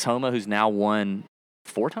Max Homa, who's now won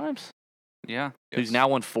 4 times? Yeah. Who's now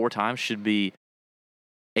won 4 times, should be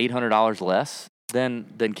 $800 less than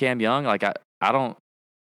Cam Young? Like, I don't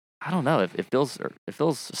know. It feels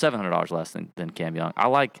 $700 less than Cam Young. I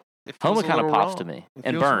like Homa kind of pops to me.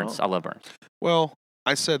 And Burns. I love Burns. Well,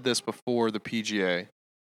 I said this before the PGA.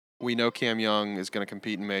 We know Cam Young is going to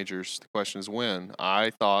compete in majors. The question is when.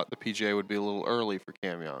 I thought the PGA would be a little early for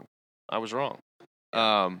Cam Young. I was wrong.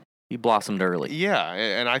 He blossomed early. Yeah,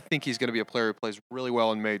 and I think he's going to be a player who plays really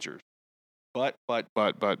well in majors. But.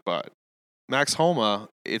 Max Homa,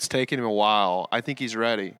 it's taken him a while. I think he's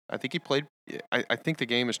ready. I think he played. I think the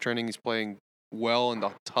game is trending. He's playing well in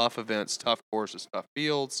the tough events, tough courses, tough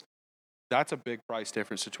fields. That's a big price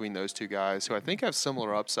difference between those two guys who I think have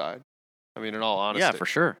similar upside. I mean, in all honesty. Yeah, for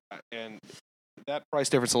sure. And that price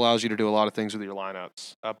difference allows you to do a lot of things with your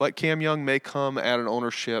lineups. But Cam Young may come at an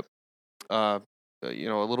ownership, a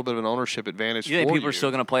little bit of an ownership advantage You think for people are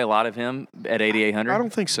still going to play a lot of him at 8,800? I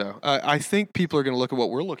don't think so. I think people are going to look at what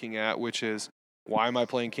we're looking at, which is, why am I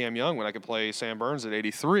playing Cam Young when I could play Sam Burns at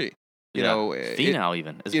 83? Finau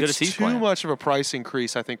even, as good as he's it's too playing. much of a price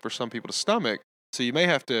increase, I think, for some people to stomach. So you may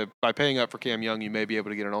have to, by paying up for Cam Young, you may be able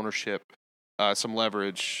to get an ownership, some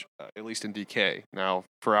leverage, at least in DK. Now,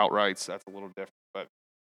 for outrights, that's a little different. But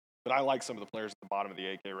I like some of the players at the bottom of the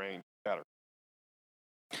AK range better.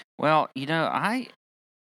 Well,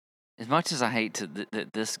 as much as I hate that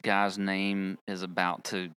this guy's name is about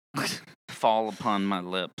to fall upon my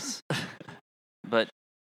lips, but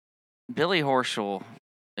Billy Horschel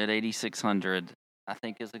at 8,600, I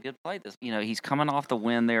think, is a good play. He's coming off the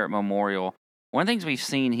win there at Memorial. One of the things we've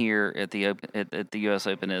seen here at the U.S.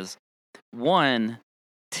 Open is, one,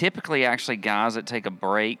 typically actually guys that take a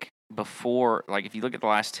break before, like if you look at the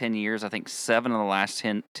last 10 years, I think 7 of the last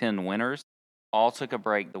 10 winners all took a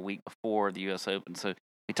break the week before the U.S. Open. So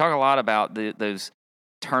we talk a lot about those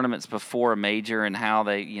tournaments before a major and how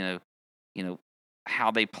they,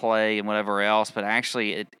 how they play and whatever else. But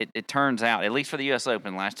actually, it turns out, at least for the U.S.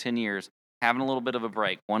 Open, last 10 years, having a little bit of a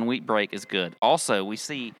break, 1 week break is good. Also, we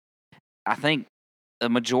see, I think, a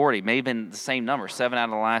majority, maybe been the same number, 7 out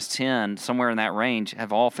of the last 10, somewhere in that range,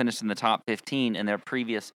 have all finished in the top 15 in their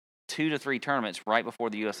previous 2 to 3 tournaments right before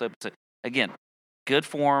the U.S. Open. So, again, good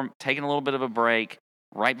form, taking a little bit of a break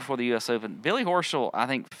right before the U.S. Open. Billy Horschel, I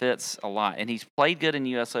think, fits a lot, and he's played good in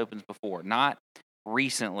U.S. Opens before. Not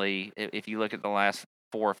recently, if you look at the last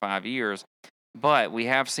 4 or 5 years, but we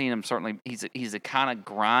have seen him certainly. He's a kind of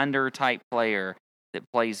grinder type player that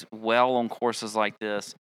plays well on courses like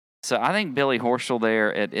this. So I think Billy Horschel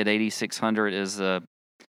there at 8,600 is a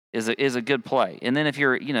good play. And then if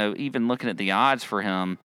you're even looking at the odds for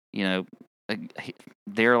him,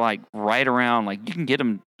 they're like right around, like you can get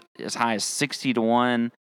them as high as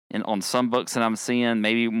 60-1 and on some books that I'm seeing,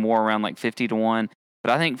 maybe more around like 50-1.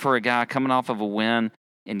 But I think for a guy coming off of a win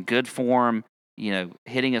in good form,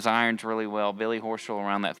 hitting his irons really well, Billy Horschel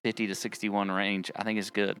around that 50 to 61 range, I think is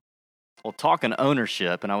good. Well, talking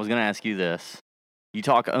ownership, and I was going to ask you this. You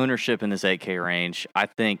talk ownership in this 8K range. I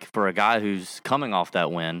think for a guy who's coming off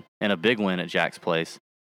that win and a big win at Jack's Place,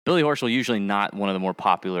 Billy Horschel usually not one of the more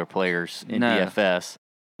popular players in DFS.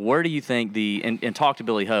 Where do you think and talk to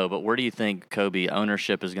Billy Ho, but where do you think, Kobe,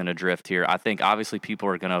 ownership is going to drift here? I think obviously people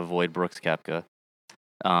are going to avoid Brooks Koepka.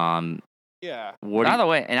 Yeah. By the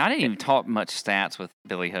way, and I didn't even talk much stats with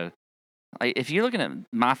Billy Ho. Like, if you're looking at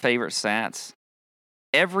my favorite stats,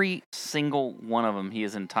 every single one of them, he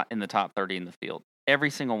is in the top 30 in the field. Every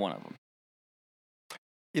single one of them.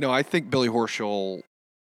 I think Billy Horschel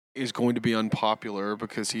is going to be unpopular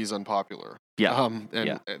because he's unpopular. Yeah.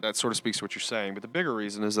 That sort of speaks to what you're saying. But the bigger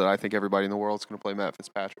reason is that I think everybody in the world is going to play Matt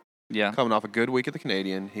Fitzpatrick. Yeah. Coming off a good week at the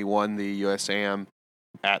Canadian, he won the USAM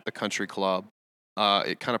at the Country Club.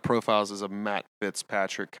 It kind of profiles as a Matt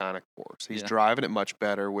Fitzpatrick kind of course. He's driving it much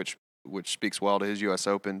better, which speaks well to his U.S.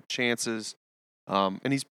 Open chances. And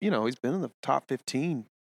he's been in the top 15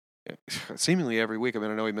 seemingly every week. I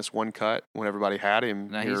mean, I know he missed one cut when everybody had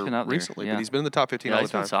him he's been up recently, there. Yeah. but he's been in the top 15 all the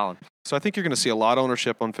he's time. been solid. So I think you're going to see a lot of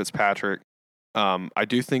ownership on Fitzpatrick. I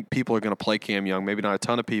do think people are going to play Cam Young. Maybe not a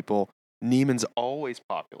ton of people. Neiman's always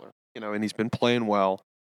popular, and he's been playing well.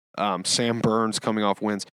 Sam Burns coming off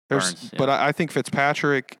wins. But I think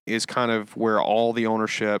Fitzpatrick is kind of where all the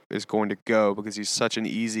ownership is going to go because he's such an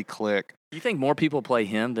easy click. You think more people play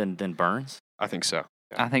him than Burns? I think so.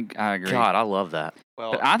 I think I agree. God, I love that.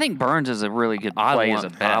 But I think Burns is a really good play as a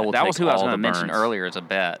bet. That was who I was going to mention earlier as a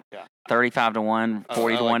bet. Yeah. 35-1,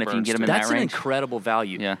 40-1 if you can get him in that range. That's an incredible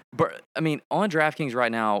value. Yeah. I mean, on DraftKings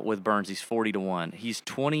right now with Burns, he's 40-1. He's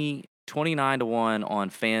 29-1 on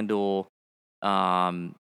FanDuel,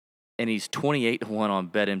 and he's 28-1 on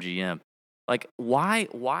BetMGM. Like,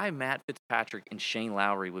 why Matt Fitzpatrick and Shane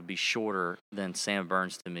Lowry would be shorter than Sam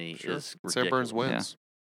Burns to me is ridiculous. Sam Burns wins.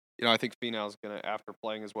 I think Finau's going to, after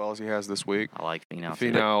playing as well as he has this week, I like Finau.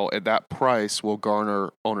 Finau at that price will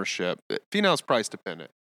garner ownership. Finau's price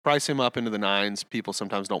dependent. Price him up into the nines. People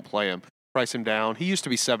sometimes don't play him. Price him down. He used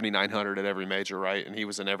to be 7,900 at every major, right? And he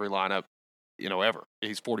was in every lineup, ever.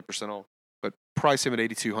 He's 40% off. But price him at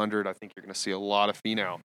 8,200. I think you're going to see a lot of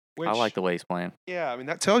Finau. I like the way he's playing. Yeah, I mean,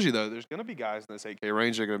 that tells you, though, there's going to be guys in this 8K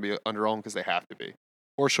range that are going to be under-owned because they have to be.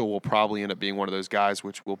 Horschel will probably end up being one of those guys,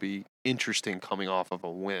 which will be interesting coming off of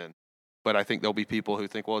a win. But I think there'll be people who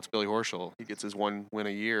think, well, it's Billy Horschel. He gets his one win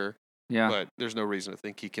a year. Yeah. But there's no reason to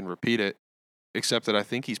think he can repeat it, except that I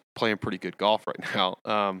think he's playing pretty good golf right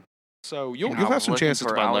now. So you'll have some chances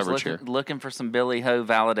to find leverage here. Looking for some Billy Ho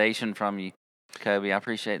validation from you, Kobe. I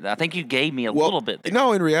appreciate that. I think you gave me a little bit there.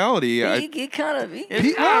 No, in reality, he kind of.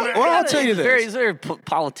 I'll tell you this. He's very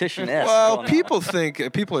politician-esque. Well, people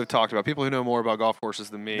have talked about, people who know more about golf courses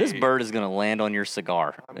than me. This bird is going to land on your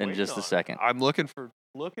cigar in just a second. I'm looking for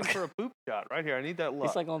a poop shot right here. I need that luck.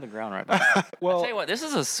 He's like on the ground right now. Well, I'll tell you what, this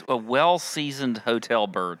is a well-seasoned hotel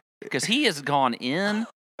bird because he has gone in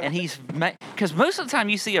and because most of the time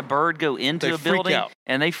you see a bird go into a building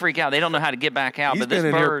and they freak out. They don't know how to get back out. But this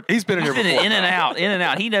bird, he's been in here before. in and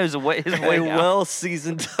out. He knows his way out. A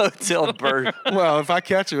well-seasoned hotel bird. Well, if I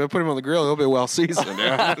catch him and put him on the grill, he'll be well-seasoned.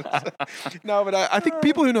 No, but I think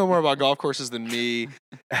people who know more about golf courses than me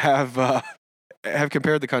have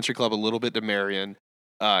compared the Country Club a little bit to Marion.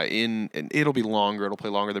 And it'll be longer. It'll play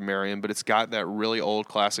longer than Marion, but it's got that really old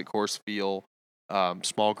classic course feel.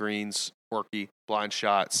 Small greens, quirky, blind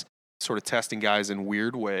shots, sort of testing guys in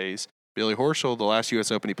weird ways. Billy Horschel, the last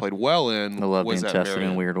U.S. Open he played well in, I love was being at tested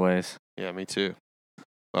Marion. in weird ways. Yeah, me too.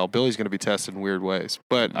 Well, Billy's going to be tested in weird ways,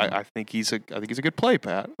 but I think he's a good play,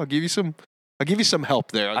 Pat. I'll give you some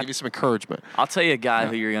help there. I'll give you some encouragement. I'll tell you a guy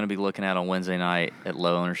who you're going to be looking at on Wednesday night at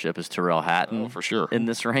low ownership is Tyrrell Hatton. Oh, for sure. In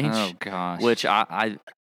this range. Oh gosh. Which I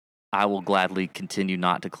will gladly continue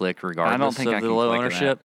not to click regardless I of the low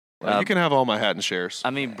ownership. Well, you can have all my Hatton shares.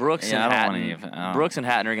 I mean, Brooks and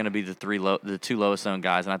Hatton are going to be the two lowest owned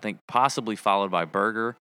guys, and I think possibly followed by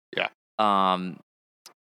Berger. Yeah.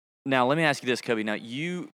 Now let me ask you this, Kobe. Now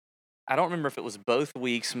I don't remember if it was both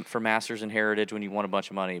weeks for Masters and Heritage when you won a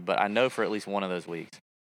bunch of money, but I know for at least one of those weeks,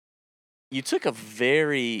 you took a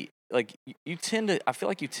very I feel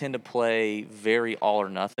like you tend to play very all or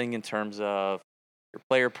nothing in terms of your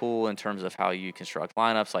player pool, in terms of how you construct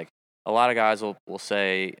lineups. Like a lot of guys will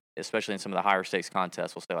say, especially in some of the higher stakes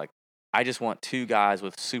contests, will say like, I just want two guys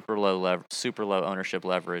with super low ownership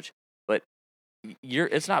leverage. But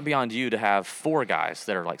it's not beyond you to have 4 guys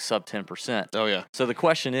that are like sub 10%. Oh yeah. So the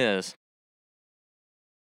question is,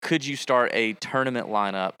 could you start a tournament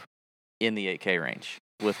lineup in the 8K range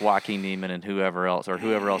with Joaquin Niemann and whoever else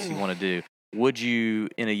you want to do? Would you,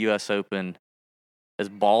 in a U.S. Open, as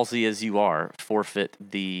ballsy as you are, forfeit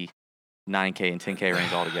the 9K and 10K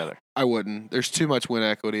range altogether? I wouldn't. There's too much win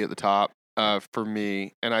equity at the top for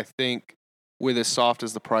me, and I think with as soft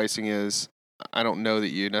as the pricing is, I don't know that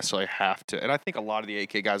you necessarily have to. And I think a lot of the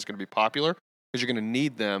 8K guys are going to be popular because you're going to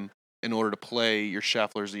need them in order to play your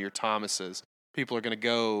Schefflers or your Thomases. People are going to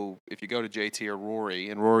go, if you go to JT or Rory,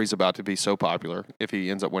 and Rory's about to be so popular if he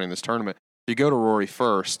ends up winning this tournament, if you go to Rory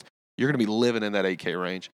first, you're going to be living in that 8K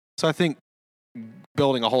range. So I think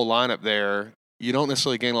building a whole lineup there, you don't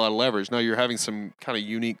necessarily gain a lot of leverage. No, you're having some kind of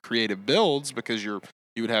unique creative builds because you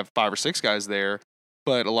would have 5 or 6 guys there,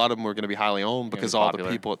 but a lot of them are going to be highly owned because all the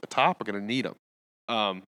people at the top are going to need them.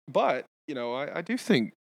 But, I do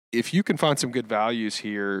think if you can find some good values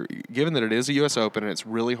here, given that it is a U.S. Open and it's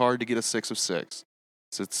really hard to get a 6 of 6,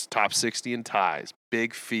 so it's top 60 in ties,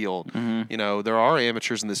 big field. Mm-hmm. There are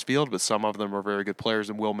amateurs in this field, but some of them are very good players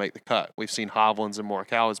and will make the cut. We've seen Hovlands and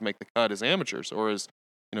Morikawas make the cut as amateurs or as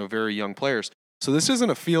very young players. So this isn't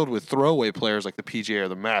a field with throwaway players like the PGA or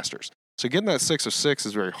the Masters. So getting that 6 of 6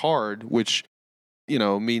 is very hard, which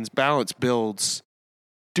means balance builds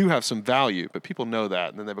do have some value, but people know that,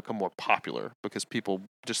 and then they become more popular because people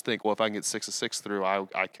just think, well, if I can get 6 of 6 through, I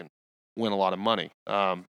can win a lot of money.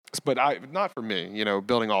 But not for me,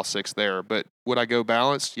 building all 6 there. But would I go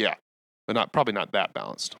balanced? Yeah, but probably not that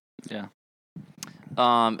balanced. Yeah.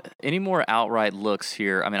 Any more outright looks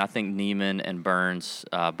here? I mean, I think Niemann and Burns,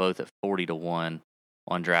 both at 40-1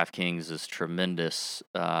 on DraftKings, is tremendous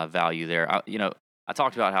value there. I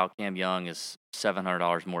talked about how Cam Young is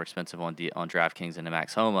 $700 more expensive on DraftKings than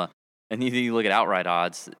Max Homa, and you look at outright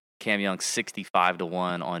odds. Cam Young's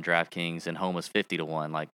 65-1 on DraftKings, and Homa's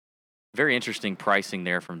 50-1. Like, very interesting pricing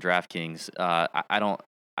there from DraftKings.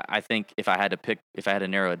 I think if I had to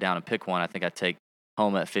narrow it down and pick one, I think I'd take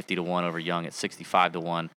Homa at 50-1 over Young at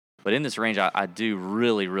 65-1. But in this range, I do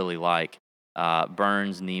really, really like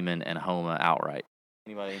Burns, Niemann, and Homa outright.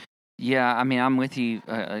 Anybody? Yeah, I mean, I'm with you.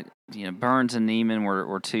 Burns and Niemann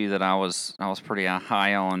were 2 that I was pretty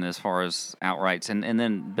high on as far as outrights, and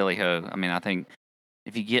then Billy Ho. I mean, I think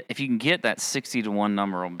if you can get that 60-1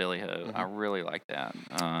 number on Billy Ho, I really like that.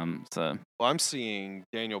 Well, I'm seeing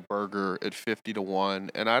Daniel Berger at 50-1,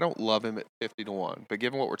 and I don't love him at 50-1. But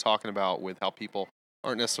given what we're talking about with how people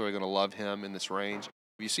aren't necessarily going to love him in this range, have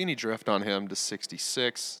you seen any drift on him to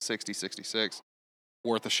 66, 60, 66?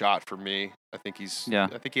 Worth a shot for me. I think he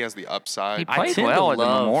has the upside. He played well at the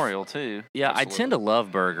Memorial too. Yeah, Absolutely. I tend to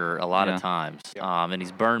love Berger a lot of times, and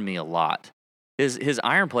he's burned me a lot. His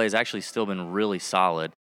iron play has actually still been really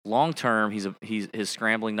solid. Long term, his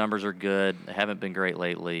scrambling numbers are good. They haven't been great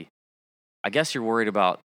lately. I guess you're worried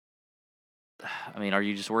about. I mean, are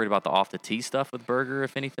you just worried about the off the tee stuff with Berger?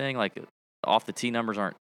 If anything, like the off the tee numbers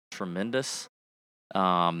aren't tremendous.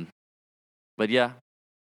 But yeah.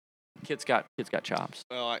 Kid's got chops.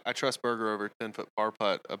 Well, I trust Berger over 10-foot par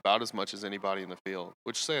putt about as much as anybody in the field,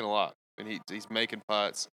 which is saying a lot. I mean, he's making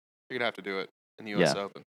putts. You're going to have to do it in the U.S.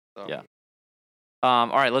 Open. So. Yeah. All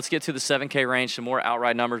right, let's get to the 7K range, some more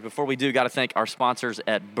outright numbers. Before we do, got to thank our sponsors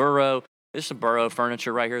at Burrow. There's some Burrow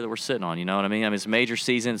furniture right here that we're sitting on, you know what I mean? It's major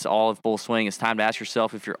season. It's all in full swing. It's time to ask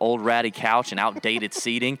yourself if your old ratty couch and outdated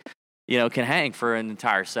seating, can hang for an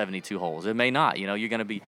entire 72 holes. It may not. You're going to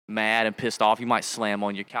be mad and pissed off. You might slam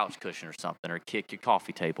on your couch cushion or something, or kick your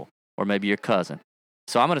coffee table, or maybe your cousin.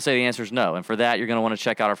 So I'm going to say the answer is no. And for that, you're going to want to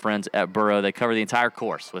check out our friends at Burrow. They cover the entire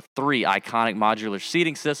course with 3 iconic modular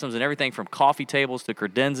seating systems and everything from coffee tables to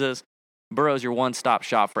credenzas. Burrow's your one-stop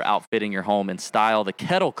shop for outfitting your home in style. The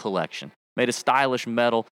Kettle Collection, made of stylish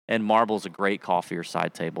metal and marble, is a great coffee or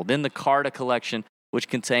side table. Then the Carta Collection, which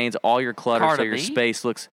contains all your clutter so your space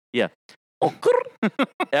looks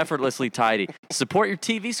effortlessly tidy. Support your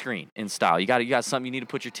TV screen in style. You got something you need to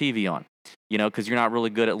put your TV on, because you're not really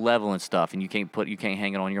good at leveling stuff and you can't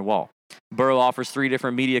hang it on your wall. Burrow offers 3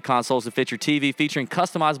 different media consoles to fit your TV, featuring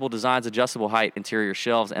customizable designs, adjustable height, interior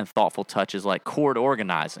shelves, and thoughtful touches like cord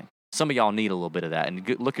organizing. Some of y'all need a little bit of that, and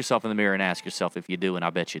look yourself in the mirror and ask yourself if you do, and I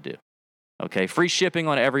bet you do. Okay, free shipping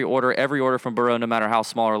on every order. Every order from Burrow, no matter how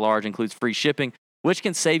small or large, includes free shipping, which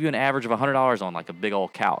can save you an average of $100 on like a big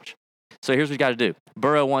old couch. So here's what you got to do.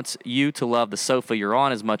 Burrow wants you to love the sofa you're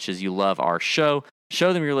on as much as you love our show.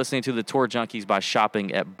 Show them you're listening to the Tour Junkies by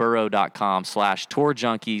shopping at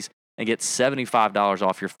burrow.com/tourjunkies and get $75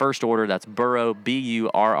 off your first order. That's Burrow,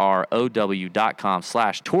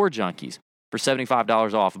 BURROW.com/tourjunkies for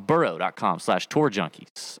 $75 off.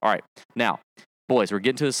 Burrow.com/tourjunkies. All right. Now, boys, we're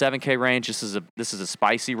getting to the 7K range. This is a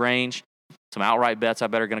spicy range. Some outright bets I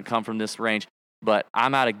bet are going to come from this range. But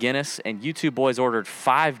I'm out of Guinness, and you two boys ordered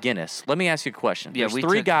 5 Guinness. Let me ask you a question. Yeah, There's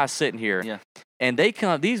 3 guys sitting here, Yeah. and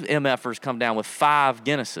these MFers come down with 5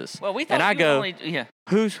 Guinnesses. Well, we thought and I you go, only, yeah.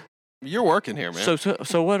 who's You're working here, man.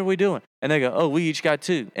 so what are we doing? And they go, oh, we each got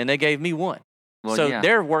 2, and they gave me 1. Well, So yeah.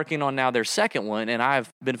 they're working on now their second one, and I've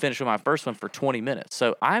been finished with my first one for 20 minutes.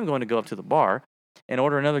 So I'm going to go up to the bar and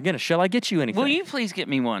order another Guinness. Shall I get you anything? Will you please get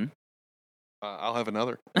me one? I'll have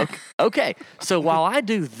another. Okay. So while I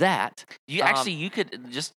do that, You actually, you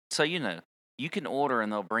could, just so you know, you can order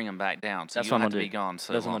and they'll bring them back down. So That's you what don't I'm have to gonna be do. gone.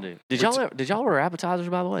 So that's what I'm long. gonna do. Did y'all order appetizers,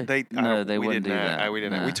 by the way? No, they we wouldn't didn't do ask- that. We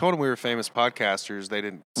didn't. Nah. We told them we were famous podcasters. They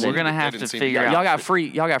didn't. We're gonna they have didn't to seem figure get out- it.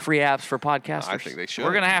 Y'all got free apps for podcasters. I think they should.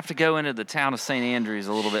 We're gonna have to go into the town of St. Andrews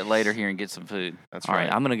a little bit later here and get some food. That's All right.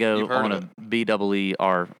 right, I'm gonna go You've heard on of a BEERUN.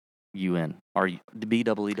 BEERUN.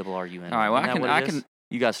 All right, well, Isn't that what it is?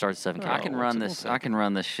 You guys start at 7K. I can Oh, run it's a this. little I can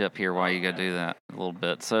run this ship here while you go do that a little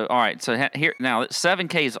bit. So, all right. So here now,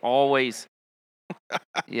 7K is always.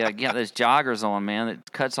 Yeah, get those joggers on, man.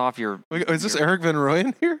 It cuts off your. Wait, is this Eric Van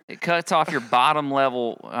Rooyen here? It cuts off your bottom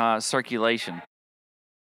level circulation.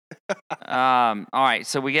 All right,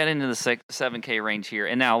 so we get into the 7K range here,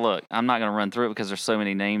 and now look, I'm not going to run through it because there's so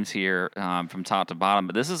many names here from top to bottom.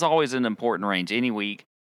 But this is always an important range any week.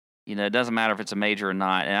 You know, it doesn't matter if it's a major or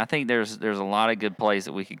not. And I think there's a lot of good plays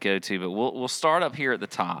that we could go to, but we'll start up here at the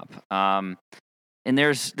top. And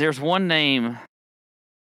there's one name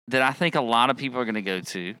that I think a lot of people are going to go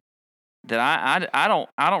to that I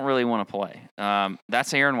don't really want to play.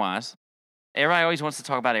 That's Aaron Wise. Everybody always wants to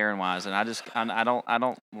talk about Aaron Wise, and I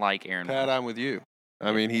don't like Aaron Pat, Wise. I'm with you.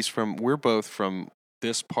 I mean, we're both from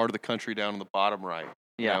this part of the country down on the bottom right.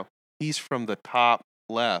 you Yeah. know. He's from the top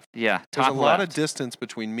left. Yeah, There's top a lot of left. distance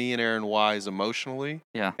between me and Aaron Wise emotionally.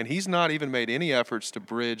 Yeah. And he's not even made any efforts to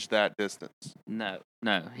bridge that distance. No,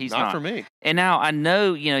 he's not not. for me. And now I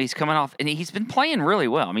know, he's coming off, and he's been playing really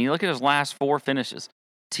well. I mean, you look at his last 4 finishes: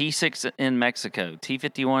 T6 in Mexico,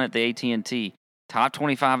 T51 at the AT&T, top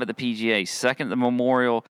 25 at the PGA, second at the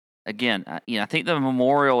Memorial. Again, I think the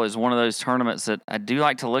Memorial is one of those tournaments that I do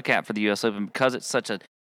like to look at for the U.S. Open because it's such a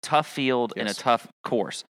tough field and a Yes. tough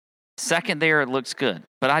course. Second there, it looks good,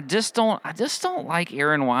 but I just don't like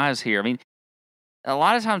Aaron Wise here. I mean, a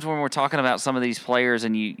lot of times when we're talking about some of these players,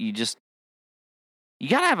 and you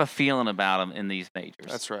gotta have a feeling about them in these majors.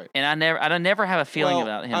 That's right. And I never have a feeling Well,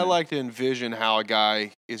 about him. I like to envision how a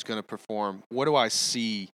guy is going to perform. What do I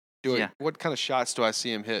see? Yeah. What kind of shots do I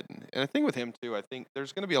see him hitting? And I think with him too, I think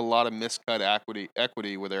there's going to be a lot of miscut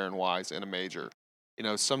equity with Aaron Wise in a major.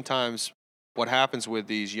 Sometimes what happens with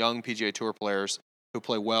these young PGA Tour players who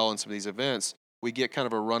play well in some of these events, we get kind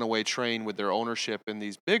of a runaway train with their ownership in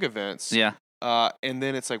these big events. Yeah. And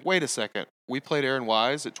then it's like, wait a second, we played Aaron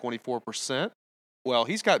Wise at 24%. Well,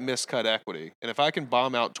 he's got miscut equity. And if I can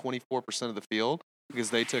bomb out 24% of the field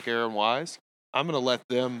because they took Aaron Wise, I'm going to let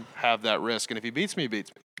them have that risk. And if he beats me, he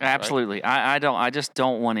beats me. Absolutely. I just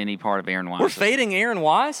don't want any part of Aaron Wise. We're fading Aaron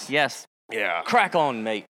Wise? Yes. Yeah. Crack on,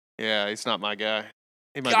 mate. Yeah, he's not my guy.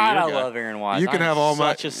 He might God, be I your guy. love Aaron Wise. You can I am have all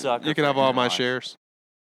my such a sucker You can for have all Aaron my Wise. shares.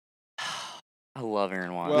 I love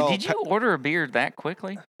Aaron Wise. Well, Did you order a beer that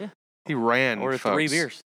quickly? He ran. Order 3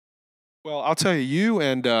 beers. Well, I'll tell you, you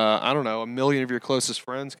and I don't know, a million of your closest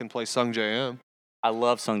friends can play Sung JM. I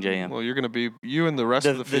love Sung JM. Well, you're going to be you and the rest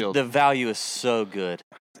of the field. The value is so good.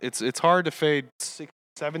 It's hard to fade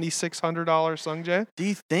 $7,600 Sung J. Do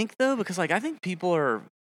you think though? Because I think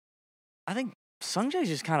I think Sung Jae's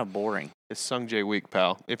just kind of boring. It's Sung J week,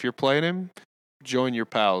 pal. If you're playing him, join your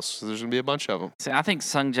pals. There's going to be a bunch of them. See, I think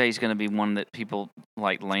Sung Jae is going to be one that people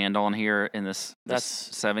land on here in this That's-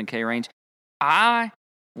 7K range. I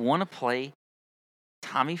want to play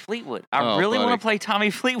Tommy Fleetwood. I Oh, really want buddy. to play Tommy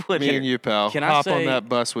Fleetwood Me here. and you, pal. Can I Hop on say- that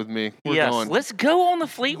bus with me. We're Yes, going. let's go on the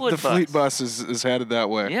Fleetwood The bus. Fleet bus is headed that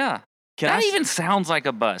way. Yeah. Can that I s- even sounds like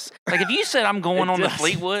a bus. Like if you said I'm going It on the does.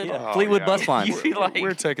 Fleetwood, Yeah. Oh, Fleetwood yeah. bus line. You feel like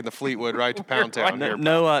We're taking the Fleetwood right to Pound Town No,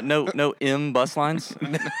 here. no M bus lines.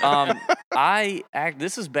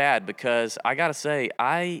 This is bad because I gotta say,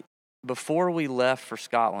 before we left for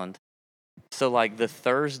Scotland, so the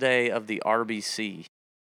Thursday of the RBC,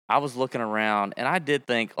 I was looking around and I did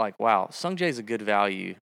think wow, Sung Jae's a good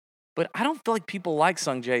value, but I don't feel like people like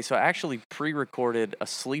Sung Jae, so I actually pre-recorded a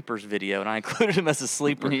sleepers video and I included him as a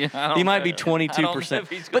sleeper. Yeah, I don't He might know. be I don't know 22%. if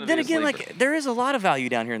he's gonna But then be a again, sleeper. there is a lot of value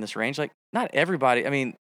down here in this range. Not everybody. I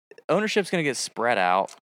mean, ownership's going to get spread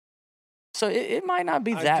out, so it might not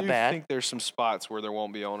be I that do bad. think there's some spots where there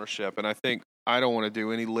won't be ownership, and I think I don't want to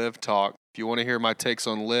do any live talk. If you want to hear my takes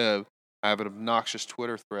on live, I have an obnoxious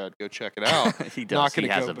Twitter thread. Go check it out. He does. He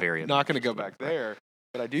has a very not going to go obnoxious back there.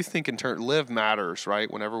 But I do think live matters,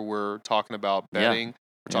 right? Whenever we're talking about betting,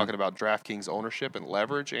 we're talking about DraftKings ownership and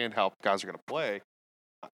leverage and how guys are going to play.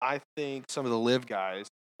 I think some of the live guys,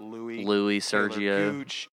 Louis, Sergio,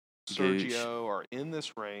 Gooch, Sergio are in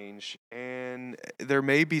this range, and there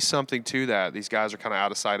may be something to that. These guys are kind of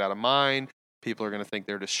out of sight, out of mind. People are going to think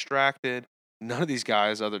they're distracted. None of these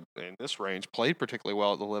guys, other in this range, played particularly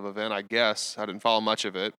well at the live event. I guess I didn't follow much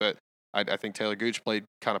of it, but I think Taylor Gooch played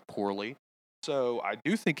kind of poorly. So I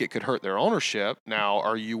do think it could hurt their ownership. Now,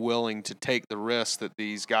 are you willing to take the risk that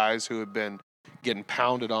these guys who have been getting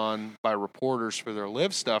pounded on by reporters for their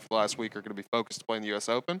live stuff last week are going to be focused playing the U.S.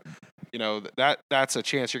 Open? You know, that's a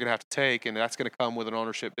chance you're going to have to take, and that's going to come with an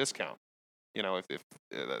ownership discount. You know, if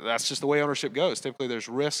that's just the way ownership goes. Typically, there's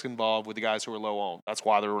risk involved with the guys who are low owned. That's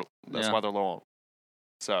why they're low owned.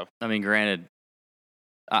 So I mean, granted,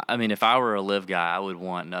 I mean, if I were a live guy, I would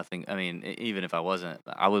want nothing. I mean, even if I wasn't,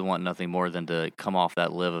 I would want nothing more than to come off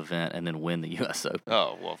that live event and then win the U.S. Open.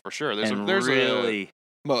 Oh well, for sure. There's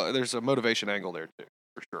a motivation angle there too,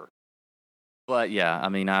 for sure. But yeah, I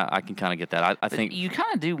mean, I can kind of get that. I think you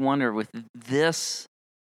kind of do wonder with this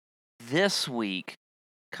week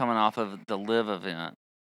coming off of the live event,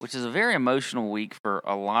 which is a very emotional week for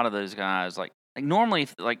a lot of those guys. Like normally,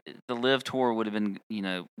 like the live tour would have been, you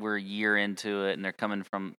know, we're a year into it and they're coming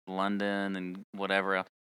from London and whatever else.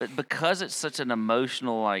 But because it's such an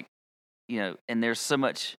emotional, like, you know, and there's so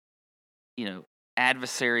much, you know,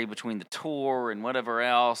 adversary between the tour and whatever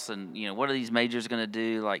else, and you know, what are these majors going to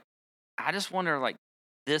do? Like, I just wonder, like,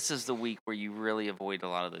 this is the week where you really avoid a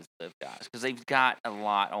lot of those live guys because they've got a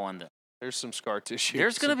lot on them. There's some scar tissue.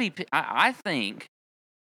 There's going to be, I think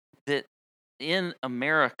that in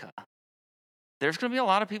America, there's going to be a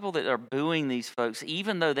lot of people that are booing these folks,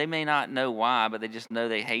 even though they may not know why, but they just know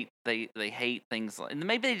they hate things. And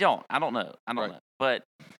maybe they don't. I don't know. know. But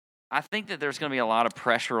I think that there's going to be a lot of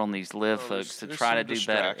pressure on these live folks to try to do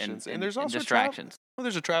better. And there's also distractions.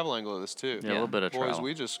 There's a travel angle of this too. Yeah, a little bit of Boys, travel.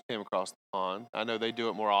 we just came across the pond. I know they do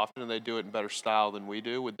it more often, and they do it in better style than we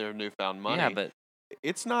do with their newfound money. Yeah, but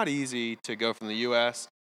it's not easy to go from the U.S.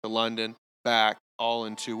 to London, back, all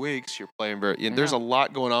in 2 weeks. You're playing there's a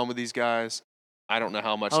lot going on with these guys. I don't know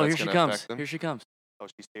how much that's going to affect them. Here she comes. Oh,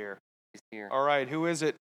 she's here. She's here. All right, who is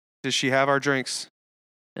it? Does she have our drinks?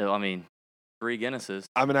 I mean, 3 Guinnesses.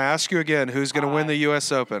 I'm going to ask you again, who's going to win the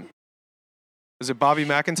U.S. Open? Is it Bobby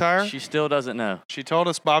McIntyre? She still doesn't know. She told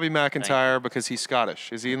us Bobby McIntyre because he's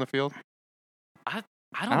Scottish. Is he in the field? I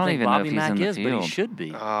don't don't think even know Bobby if he's Mack in the is, but he field. should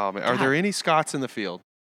be. Oh, man. Are there any Scots in the field?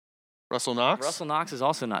 Russell Knox? Russell Knox is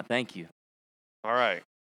also not. Thank you. All right.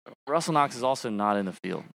 Russell Knox is also not in the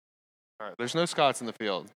field. All right. There's no Scots in the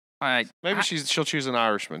field. all right. Maybe she'll choose an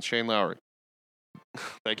Irishman, Shane Lowry.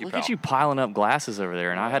 Thank you, Look pal. at you piling up glasses over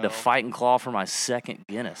there, and I had to Well. fight and claw for my second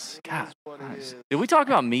Guinness. It God. is what it is. Did we talk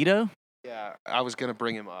about Mito? Yeah, I was going to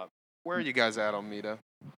bring him up. Where are you guys at on Mito?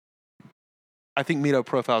 I think Mito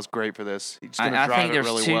profile's great for this. He's going to I drive think it there's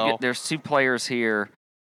really two. well. There's 2 players here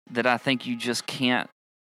that I think you just can't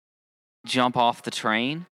jump off the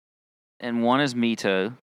train, and one is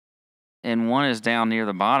Mito, and one is down near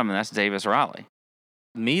the bottom, and that's Davis Riley.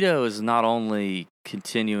 Mito is not only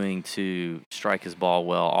continuing to strike his ball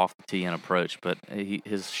well off the tee and approach, but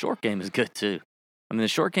his short game is good too. I mean, the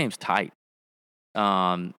short game's tight.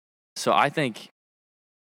 So I think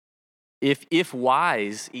if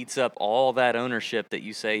Wise eats up all that ownership that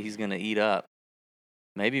you say he's going to eat up,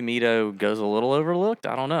 maybe Mito goes a little overlooked.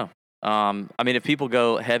 I don't know. I mean, if people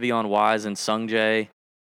go heavy on Wise and Sungjae,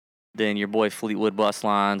 then your boy Fleetwood Bus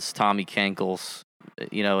Lines, Tommy Kankles,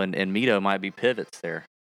 you know, and Mito might be pivots there.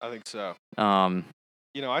 I think so. Um,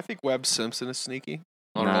 You know, I think Webb Simpson is sneaky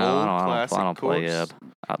on no, an old I classic don't play course.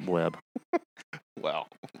 Webb. Well,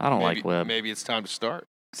 I don't maybe, like Webb. Maybe it's time to start.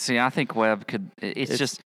 See, I think Webb could. It's It's-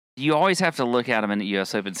 just you always have to look at him in the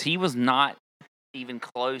U.S. Opens. He was not even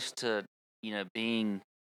close to being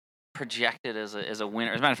projected as a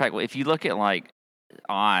winner. As a matter of fact, if you look at like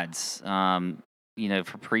odds,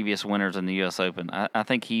 for previous winners in the U.S. Open, I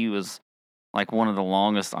think he was like one of the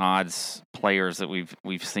longest odds players that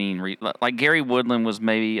we've seen. Like Gary Woodland was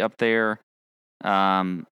maybe up there,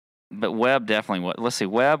 but Webb definitely was. Let's see,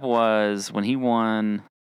 Webb was when he won,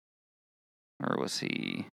 or was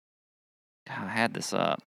he? God, I had this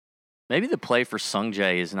up. Maybe the play for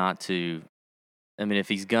Sungjae is not to. I mean, if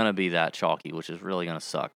he's gonna be that chalky, which is really gonna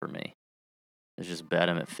suck for me, is just bet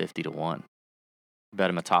him at 50-1. Bet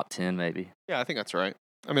him a top 10, maybe. Yeah, I think that's right.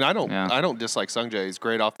 I mean, I don't dislike Sungjae. He's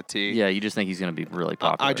great off the tee. Yeah, you just think he's gonna be really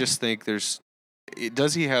popular. I just think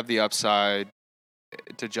does he have the upside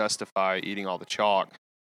to justify eating all the chalk?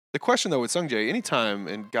 The question though with Sungjae,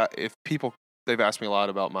 anytime if people they've asked me a lot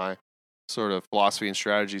about my sort of philosophy and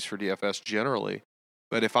strategies for DFS generally,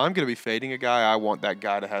 but if I'm going to be fading a guy, I want that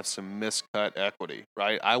guy to have some miscut equity,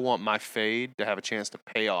 right? I want my fade to have a chance to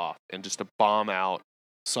pay off and just to bomb out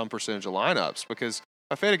some percentage of lineups, because if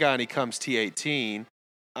I fade a guy and he comes T18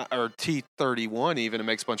 or T31 even and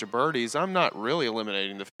makes a bunch of birdies, I'm not really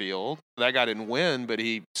eliminating the field. That guy didn't win, but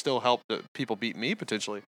he still helped people beat me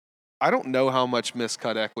potentially. I don't know how much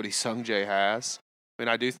miscut equity Sungjae has. I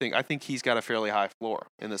mean, I think he's got a fairly high floor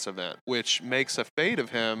in this event, which makes a fade of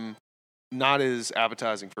him not as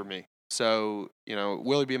appetizing for me. So,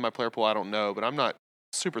 will he be in my player pool? I don't know, but I'm not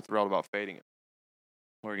super thrilled about fading it.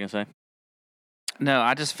 What were you going to say? No,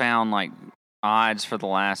 I just found like odds for the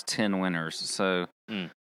last 10 winners. So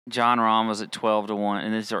John Rahm was at 12-1,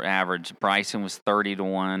 and these are average. Bryson was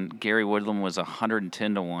 30-1. Gary Woodland was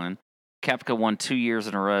 110-1. Koepka won 2 years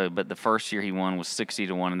in a row, but the first year he won was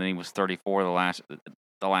 60-1, and then he was 34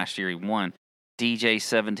 the last year he won. DJ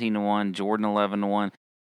 17-1, Jordan 11-1.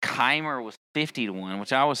 Keimer was 50-1,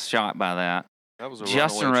 which I was shocked by that. That was a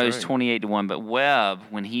Justin Rose train. 28-1, but Webb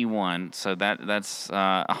when he won, so that's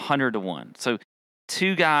 100-1. So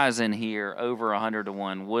two guys in here over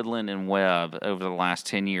 100-1, Woodland and Webb over the last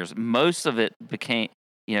 10 years. Most of it became,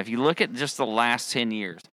 if you look at just the last 10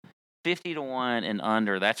 years, 50-1 and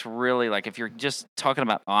under. That's really like if you're just talking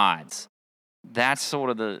about odds, that's sort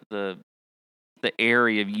of the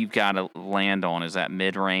area you've got to land on is that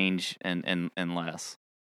mid range and less.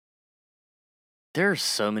 There's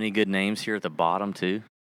so many good names here at the bottom too,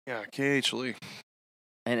 Yeah, KH Lee.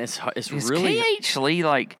 and it's Is really KH Lee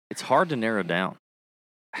like? it's hard to narrow down.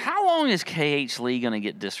 How long is KH Lee going to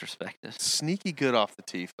get disrespected? Sneaky good off the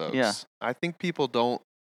tee, folks. Yeah. I think people don't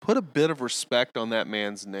put a bit of respect on that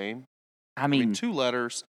man's name. I mean, 2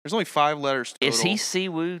 letters. There's only 5 letters total. is he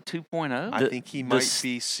Siwoo 2.0? I think he might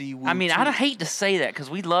be Siwoo. I mean, I hate to say that because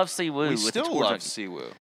we love Siwoo. We with the still Torch. love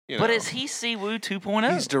Siwoo. But is he Siwoo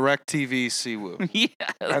 2.0? He's DirecTV Siwoo. Yeah,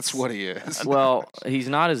 That's what he is. Well, he's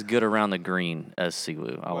not as good around the green as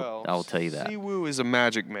Siwoo. I will tell you that. Siwoo is a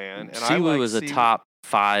magic man. And Siwoo is a top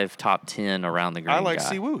 5, top 10 around the green. I like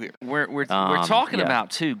guy. Siwoo here. We're talking yeah. about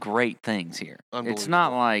two great things here. It's Unbelievable.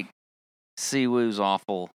 not like Siwoo's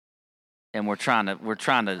awful, and we're trying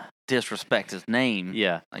to disrespect his name.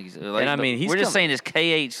 Yeah, Like, I mean, we're just saying it's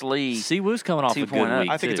KH Lee. Siwoo's coming off a 2.0. good week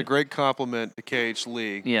I think it's a too. great compliment to KH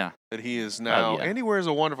Lee Yeah, that he is now, yeah. and he wears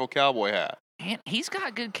a wonderful cowboy hat. and he's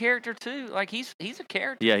got good character too. Like he's a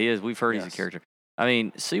character. Yeah, he is. We've heard he's Yes. a character. I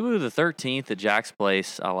mean, Siwoo the 13th at Jack's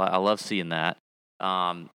Place. I love seeing that.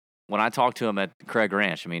 When I talked to him at Craig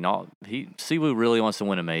Ranch, I mean, Siwoo really wants to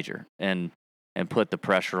win a major and put the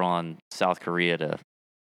pressure on South Korea to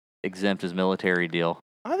exempt his military deal.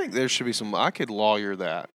 I think there should be some. I could lawyer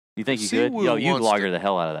that. You think you Siwoo could? Yo, you'd wants lawyer to- the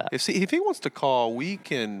hell out of that. If he wants to call, we'll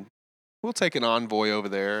take an envoy over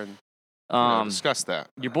there and discuss that.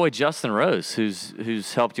 Your boy Justin Rose,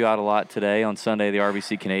 who's helped you out a lot today on Sunday, the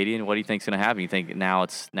RBC Canadian. What do you think's going to happen? You think now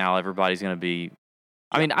everybody's going to be?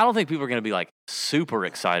 I mean, I don't think people are going to be like super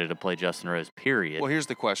excited to play Justin Rose. Period. Well, here's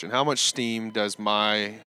the question: how much steam does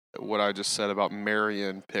what I just said about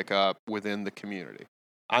Marion pick up within the community?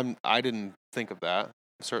 I didn't think of that.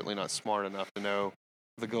 I'm certainly not smart enough to know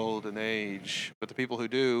the golden age, but the people who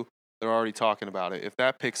do, they're already talking about it. If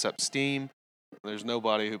that picks up steam, there's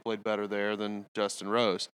nobody who played better there than Justin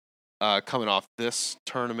Rose. Coming off this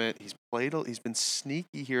tournament, he's been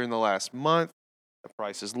sneaky here in the last month. The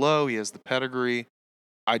price is low. He has the pedigree.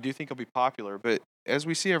 I do think he'll be popular, but as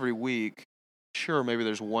we see every week, sure, maybe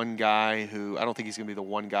there's one guy who, I don't think he's going to be the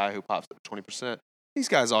one guy who pops up 20%. These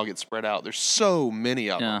guys all get spread out. There's so many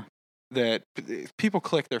of them that people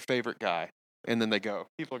click their favorite guy, and then they go.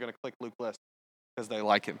 People are going to click Luke List because they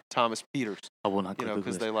like him. Thomas Peters. I will not click Luke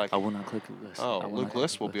because List. they like I him. will not click Luke List. Oh, Luke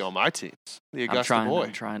List will be on my teams. The I'm Augusta boy.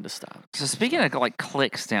 I'm trying to stop. So speaking of like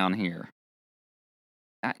clicks down here,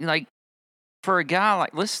 like for a guy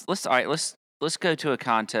like let's go to a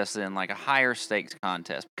contest then, like a higher stakes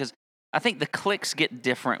contest, because I think the clicks get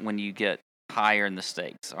different when you get higher in the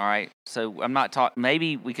stakes. All right, so I'm not talking.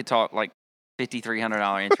 Maybe we could talk like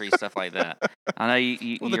 $5,300 entry stuff like that. I know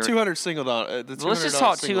you. Well, the $200 single dollar. Let's just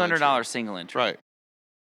talk $200 single entry. Right.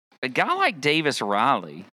 A guy like Davis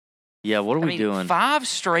Riley. Yeah, what are we doing? 5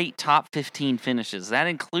 straight top 15 finishes. That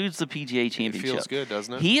includes the PGA It Championship. feels good,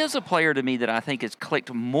 doesn't it? He is a player to me that I think has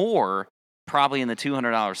clicked more probably in the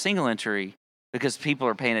 $200 single entry because people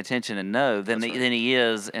are paying attention and know than he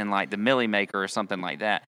is in like the Millie Maker or something like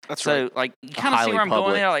that. That's so right. like you kind of see highly where I'm going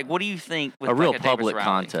public- there. Like, what do you think with a real like public Davis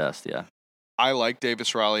Riley? contest, yeah. I like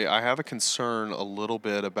Davis Riley. I have a concern a little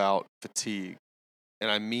bit about fatigue.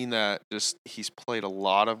 and I mean that just he's played a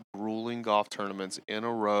lot of grueling golf tournaments in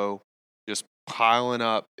a row, just piling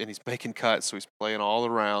up, and he's making cuts, so he's playing all the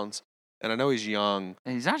rounds. And I know he's young.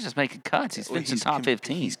 And he's not just making cuts; he's finishing top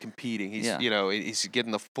 15. He's competing. He's Yeah. He's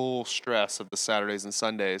getting the full stress of the Saturdays and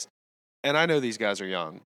Sundays. And I know these guys are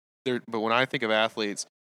young. But when I think of athletes,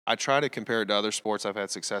 I try to compare it to other sports I've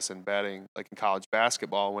had success in betting, like in college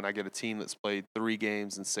basketball. When I get a team that's played 3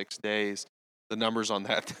 games in 6 days, the numbers on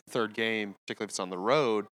that third game, particularly if it's on the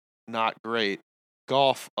road, not great.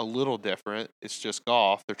 Golf, a little different. It's just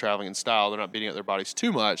golf. They're traveling in style. They're not beating up their bodies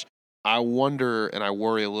too much. I wonder and I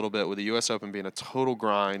worry a little bit with the U.S. Open being a total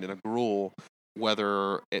grind and a gruel,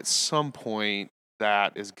 whether at some point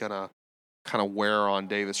that is going to kind of wear on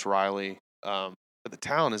Davis Riley. But the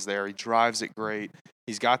talent is there. He drives it great.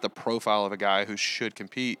 He's got the profile of a guy who should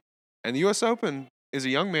compete. And the U.S. Open is a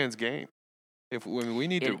young man's game. We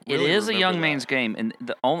need to. It is a young man's game, and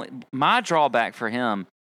my drawback for him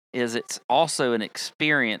is it's also an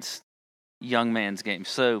experienced young man's game.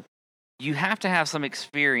 So you have to have some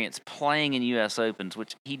experience playing in U.S. Opens,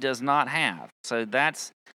 which he does not have. So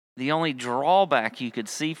that's the only drawback you could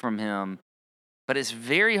see from him. But it's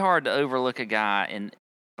very hard to overlook a guy, and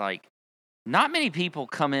like not many people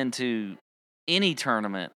come into any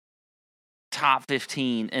tournament top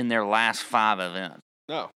 15 in their last 5 events.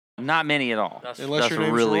 No. Not many at all. Unless your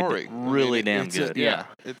name's really, Rory. really damn good.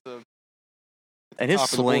 It's a And his top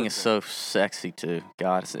of the swing board is so sexy too.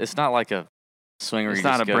 God, it's not like a swing where It's you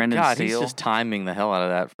not just a go, Brendan God, Steele. he's just timing the hell out of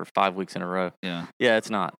that for 5 weeks in a row. Yeah. Yeah, it's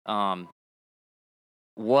not.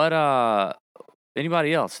 What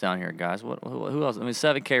anybody else down here, guys? Who else? I mean,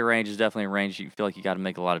 7K range is definitely a range you feel like you got to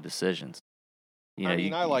make a lot of decisions. You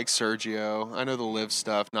know, I like Sergio. I know the live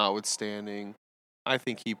stuff notwithstanding. I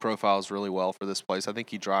think he profiles really well for this place. I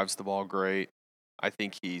think he drives the ball great. I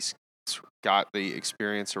think he's got the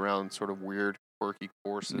experience around sort of weird, quirky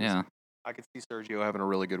courses. Yeah. I could see Sergio having a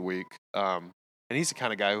really good week. And he's the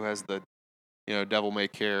kind of guy who has the, devil may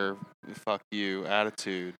care, fuck you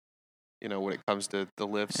attitude, when it comes to the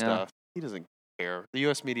live stuff. He doesn't care. The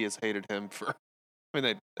U.S. media has hated him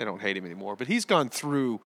they don't hate him anymore, but he's gone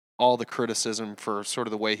through all the criticism for sort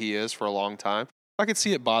of the way he is for a long time. I could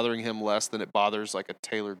see it bothering him less than it bothers like a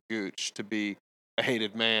Taylor Gooch to be a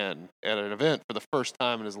hated man at an event for the first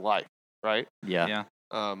time in his life, right? Yeah.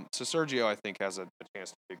 So Sergio, I think, has a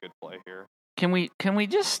chance to be a good play here. Can we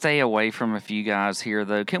just stay away from a few guys here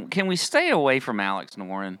though? Can we stay away from Alex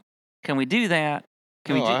Noren? Can we do that?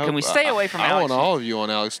 Can we stay away from I Alex? want all of you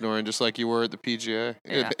on Alex Noren just like you were at the PGA.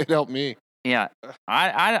 Yeah. It helped me. Yeah.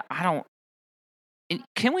 I don't.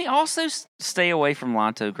 Can we also stay away from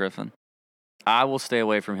Lanto Griffin? I will stay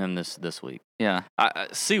away from him this week. Yeah.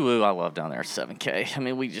 Siwoo, I love down there at 7K. I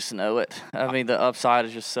mean, we just know it. I mean, the upside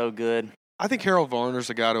is just so good. I think Harold Varner's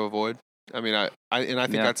a guy to avoid. I mean, I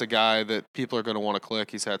think Yeah. that's a guy that people are going to want to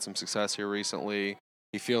click. He's had some success here recently.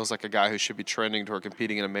 He feels like a guy who should be trending toward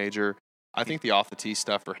competing in a major. I think the off the tee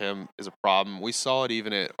stuff for him is a problem. We saw it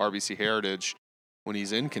even at RBC Heritage when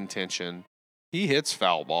he's in contention. He hits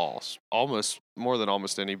foul balls almost more than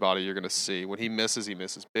almost anybody you're going to see. When he misses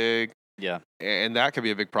big. Yeah. And that could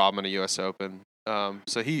be a big problem in a U.S. Open.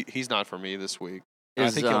 So he's not for me this week. I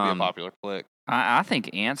think he'll be a popular click. I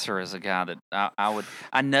think Answer is a guy that I would.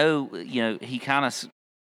 I know, he kind of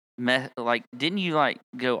didn't you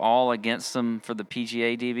go all against him for the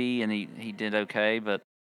PGA DB and he did okay, but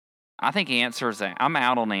I think I'm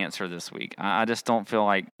out on Answer this week. I just don't feel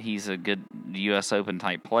like he's a good U.S. Open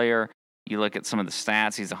type player. You look at some of the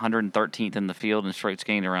stats; he's 113th in the field in strokes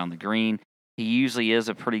gained around the green. He usually is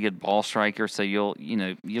a pretty good ball striker, so you'll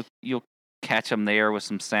catch him there with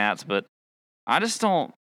some stats. But I just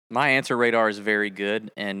don't. My Answer radar is very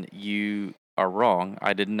good, and you are wrong.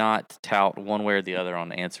 I did not tout one way or the other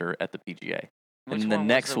on Answer at the PGA. Which And the one was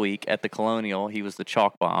next week at the Colonial, he was the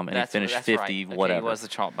chalk bomb, and he finished 50, right. Okay, whatever. He was the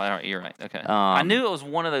chalk bomb. You're right. Okay. I knew it was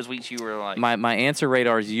one of those weeks you were like. My Answer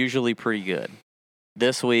radar is usually pretty good.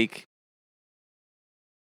 This week,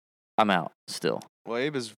 I'm out still. Well,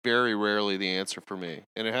 Abe is very rarely the answer for me,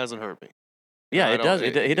 and it hasn't hurt me. Yeah, I it don't- does.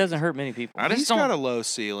 it- It doesn't hurt many people. I just He's don't. got a low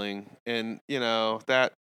ceiling, and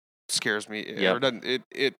that scares me. Yep. Or doesn't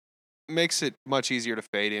it makes it much easier to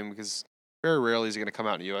fade him because very rarely is he going to come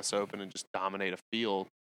out in the U.S. Open and just dominate a field.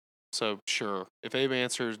 So sure, if Abe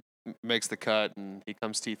Answer makes the cut and he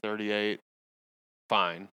comes T38,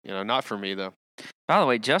 fine. Not for me though. By the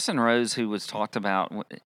way, Justin Rose, who was talked about,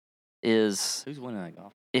 is Who's winning that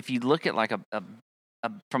golf? if you look at like a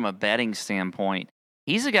from a betting standpoint,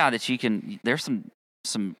 he's a guy that you can. There's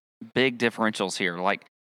some big differentials here. Like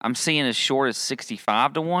I'm seeing as short as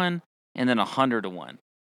 65 to 1, and then 100 to 1.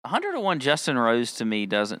 100 to 1, Justin Rose to me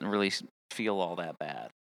doesn't really feel all that bad.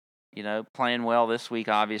 You know, playing well this week,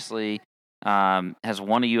 obviously. Has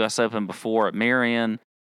won a U.S. Open before at Marion,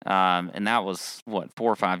 and that was, 4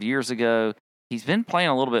 or 5 years ago. He's been playing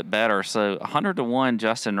a little bit better, so 100-1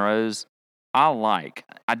 Justin Rose, I like.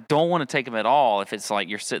 I don't want to take him at all if it's like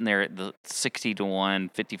you're sitting there at the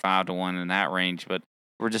 60-1, 55-1 in that range, but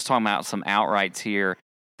we're just talking about some outrights here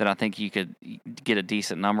that I think you could get a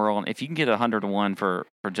decent number on. If you can get 100-1 for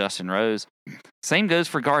Justin Rose, same goes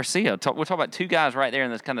for Garcia. We're talking about two guys right there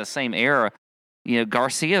in this kind of same era. You know,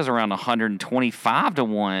 Garcia's around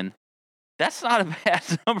 125-1. That's not a bad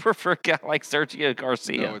number for a guy like Sergio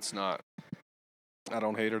Garcia. No, it's not. I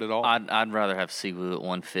don't hate it at all. I'd rather have Siwoo at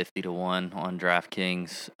 150-1 on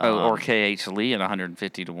DraftKings. Or KH Lee at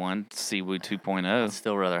 150-1. Siwoo 2.0. I'd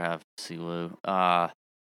still rather have Siwoo. I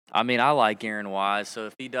mean, I like Aaron Wise, so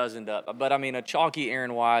if he does end up, but I mean, a chalky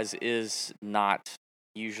Aaron Wise is not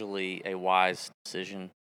usually a wise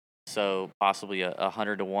decision. So possibly a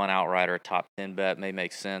 100-1 outright or a top 10 bet may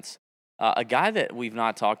make sense. A guy that we've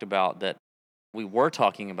not talked about that we were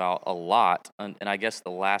talking about a lot, and I guess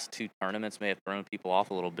the last two tournaments may have thrown people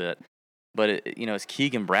off a little bit, but it's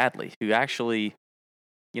Keegan Bradley, who actually,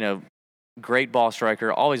 great ball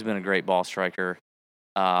striker, always been a great ball striker,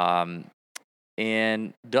 and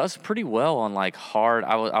does pretty well on like hard.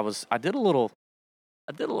 I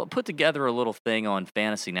put together a little thing on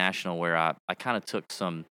Fantasy National where I kind of took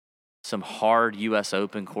some hard U.S.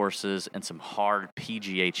 Open courses and some hard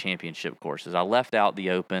PGA Championship courses. I left out the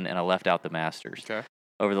Open and I left out the Masters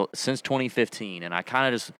since 2015, and I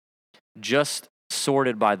kind of just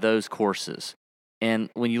sorted by those courses. And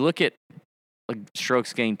when you look at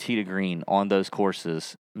strokes gained tee to green on those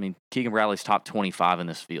courses, I mean, Keegan Bradley's top 25 in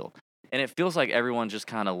this field, and it feels like everyone just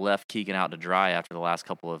kind of left Keegan out to dry after the last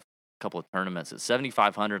couple of tournaments at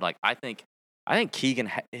 7,500. Like I think Keegan,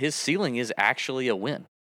 his ceiling is actually a win.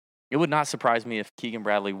 It would not surprise me if Keegan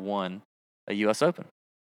Bradley won a U.S. Open.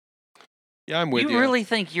 Yeah, I'm with you. You really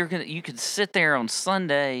think you could sit there on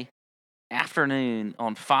Sunday afternoon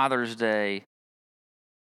on Father's Day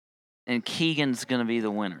and Keegan's going to be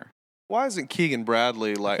the winner? Why isn't Keegan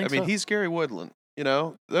Bradley like? I mean, so. He's Gary Woodland.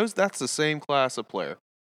 That's the same class of player.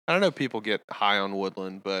 I know people get high on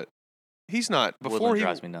Woodland, but he's not. Woodland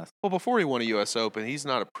drives me nuts. Well, before he won a U.S. Open, he's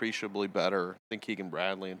not appreciably better than Keegan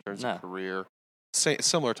Bradley in terms of career.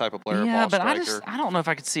 Similar type of player. Yeah, ball but striker. I don't know if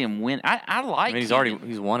I could see him win. I like. I mean,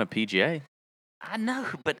 he's won a PGA. I know,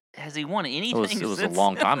 but has he won anything? It was a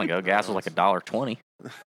long time ago. Gas was like $1.20.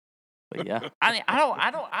 But yeah,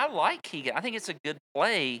 I like Keegan. I think it's a good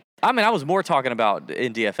play. I mean, I was more talking about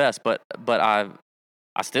in DFS, but I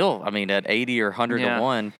still, I mean, at 80 or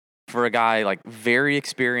 100-1 for a guy like very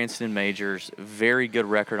experienced in majors, very good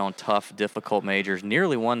record on tough, difficult majors,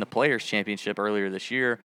 nearly won the Players Championship earlier this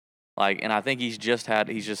year. And I think I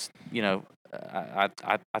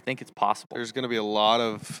think it's possible. There's going to be a lot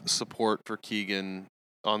of support for Keegan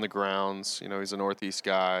on the grounds. He's a Northeast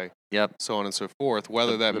guy. Yep. So on and so forth.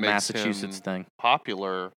 Whether that the makes Massachusetts him thing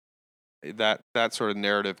popular, that sort of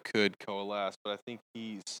narrative could coalesce. But I think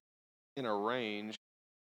he's in a range.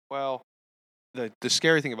 Well, the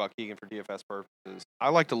scary thing about Keegan for DFS purposes, I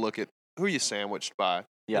like to look at who you sandwiched by.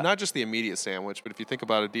 Yeah. And not just the immediate sandwich, but if you think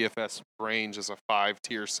about a DFS range as a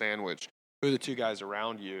 5-tier sandwich, who are the two guys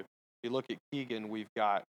around you? If you look at Keegan, we've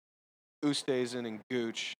got Oosthuizen and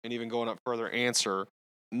Gooch, and even going up further, Answer,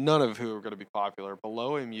 none of who are going to be popular.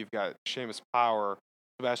 Below him, you've got Seamus Power,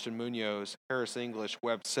 Sebastian Munoz, Harris English,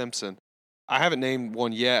 Webb Simpson. I haven't named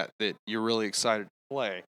one yet that you're really excited to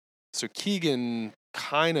play. So Keegan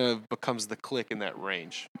kind of becomes the click in that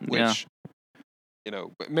range, which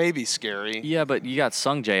may be scary. Yeah, but you got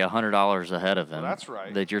Sung Jae $100 ahead of him. Well, that's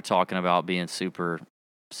right. That you're talking about being super,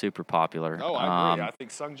 super popular. Oh, I agree. I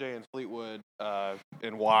think Sung Jae and Fleetwood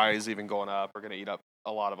and Wise even going up are going to eat up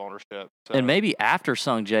a lot of ownership. So. And maybe after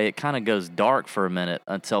Sung Jae, it kind of goes dark for a minute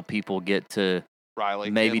until people get to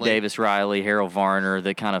Riley, maybe Kinley. Davis Riley, Harold Varner,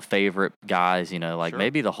 the kind of favorite guys, Sure.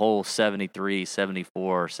 maybe the whole 73,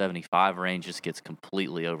 74, 75 range just gets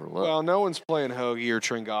completely overlooked. Well, no one's playing Hoagie or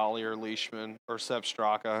Tringali or Leishman or Sepp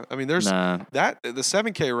Straka. I mean, there's Nah. the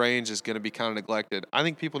 7K range is going to be kind of neglected. I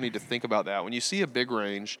think people need to think about that. When you see a big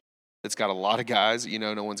range that's got a lot of guys that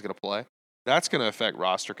no one's going to play, that's going to affect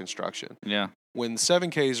roster construction. Yeah. When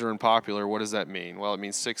 7Ks are unpopular, what does that mean? Well, it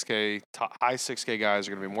means 6K, high 6K guys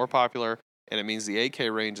are going to be more popular, and it means the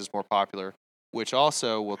 8K range is more popular, which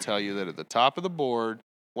also will tell you that at the top of the board,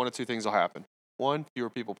 one of two things will happen. One, fewer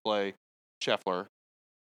people play Scheffler,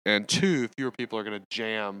 and two, fewer people are going to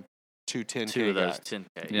jam two 10K Two of those guys,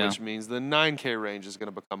 10K. Yeah. which means the 9K range is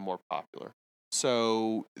going to become more popular.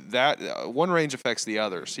 So that one range affects the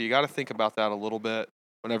other. So you got to think about that a little bit.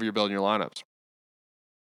 whenever you're building your lineups.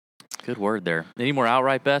 Good word there. Any more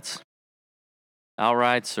outright bets?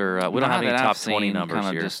 Outrights or we don't have any top 20 numbers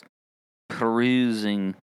here. Just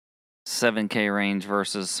perusing 7K range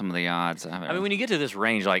versus some of the odds. I mean, when you get to this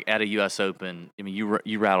range, like at a U.S. Open, I mean,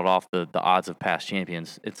 you rattled off the odds of past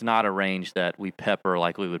champions. It's not a range that we pepper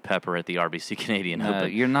like we would pepper at the RBC Canadian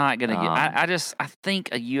Open. You're not going to get. I think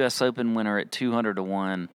a U.S. Open winner at 200 to 1,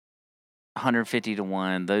 150 to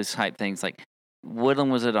 1, those type things. Like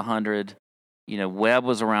Woodland was at 100. Webb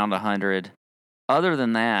was around 100. Other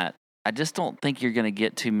than that, I just don't think you're going to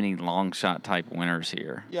get too many long shot type winners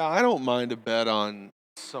here. Yeah, I don't mind a bet on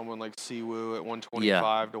someone like Siwoo at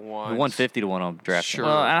 125 to 1. 150 to 1 on DraftKings. Sure.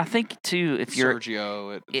 Well, and I think, too, if you're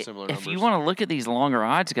Sergio at similar numbers. If you want to look at these longer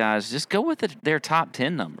odds guys, just go with their top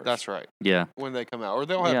 10 numbers. That's right. Yeah. When they come out. Or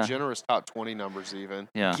they'll have generous top 20 numbers even.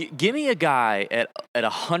 Yeah. Give me a guy at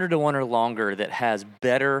 100 to 1 or longer that has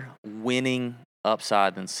better winning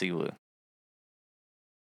upside than Siwoo.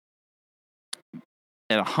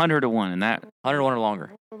 At 100 to 1, and that 100 to 1 or longer. I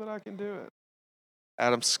don't know that I can do it.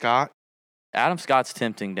 Adam Scott. Adam Scott's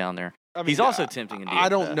tempting down there. I mean, he's also tempting in DFS. I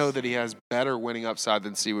don't know that he has better winning upside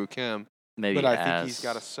than Siwoo Kim. Maybe but I think he's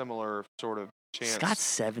got a similar sort of chance. Scott's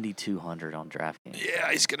 7,200 on DraftKings.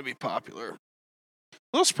 Yeah, he's going to be popular. A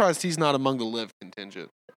little surprised he's not among the live contingent.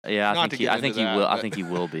 Yeah, I think he will. I think he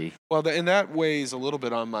will be. Well, and that weighs a little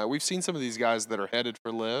bit on my. We've seen some of these guys that are headed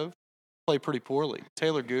for live play pretty poorly.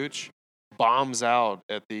 Taylor Gooch bombs out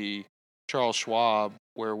at the Charles Schwab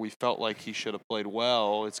where we felt like he should have played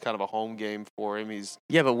well. It's kind of a home game for him.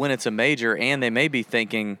 Yeah, but when it's a major, and they may be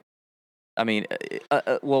thinking, I mean,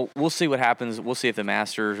 well, we'll see what happens. We'll see if the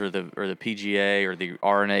Masters or the PGA or the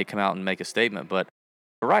RNA come out and make a statement. But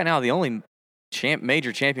right now, the only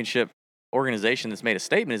major championship organization that's made a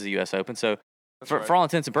statement is the U.S. Open. So for all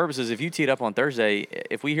intents and purposes, if you tee it up on Thursday,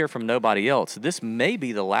 if we hear from nobody else, this may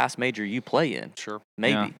be the last major you play in. Sure,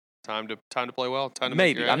 maybe. Yeah. Time to play well. Time to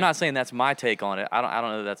maybe. I'm not saying that's my take on it. I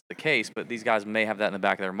don't know that that's the case, but these guys may have that in the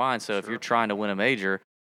back of their mind. So if you're trying to win a major,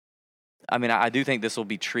 I mean, I do think this will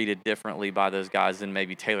be treated differently by those guys than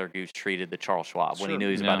maybe Taylor Gooch treated the Charles Schwab when he knew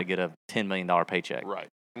he was about to get a $10 million paycheck. Right.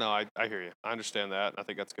 No, I hear you. I understand that. I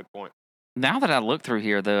think that's a good point. Now that I look through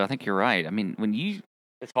here, though, I think you're right. I mean,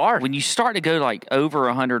 it's hard when you start to go like over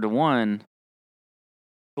 100 to 1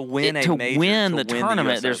 to win the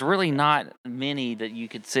tournament. There's really not many that you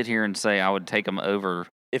could sit here and say I would take them over.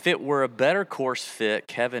 If it were a better course fit,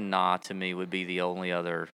 Kevin Na to me would be the only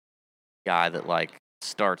other guy that like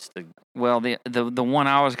starts to. Well, the one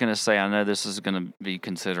I was going to say, I know this is going to be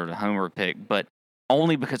considered a homer pick, but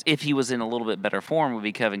only because if he was in a little bit better form, would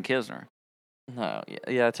be Kevin Kisner. No,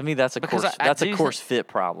 yeah. To me, that's a course fit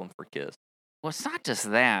problem for Kiz. Well, it's not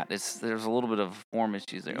just that. There's a little bit of form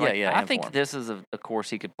issues there. I think this is a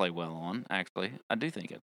course he could play well on, actually. I do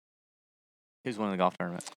think it. Who's winning the golf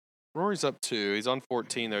tournament? Rory's up 2. He's on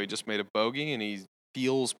 14, though. He just made a bogey, and he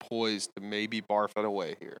feels poised to maybe barf it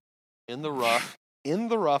away here. In the rough.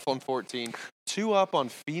 On 14. 2 up on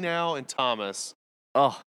Finau and Thomas.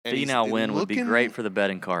 Oh, Finau win would be great for the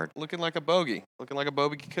betting card. Looking like a bogey.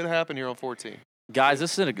 Could happen here on 14. Guys,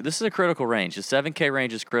 this is a critical range. The 7K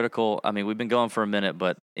range is critical. I mean, we've been going for a minute,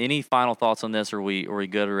 but any final thoughts on this? Or are we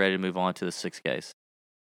good or ready to move on to the 6Ks?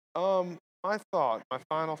 My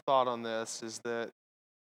final thought on this is that,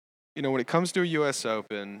 when it comes to a U.S.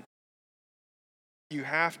 Open, you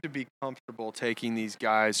have to be comfortable taking these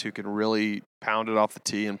guys who can really pound it off the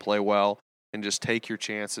tee and play well, and just take your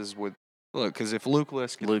chances with. Look, because if Luke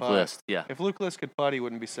List could putt, he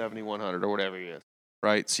wouldn't be 7,100 or whatever he is.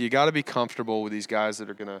 Right, so you got to be comfortable with these guys that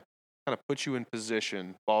are going to kind of put you in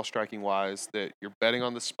position, ball striking wise, that you're betting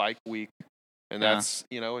on the spike week, and that's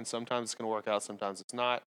and sometimes it's going to work out, sometimes it's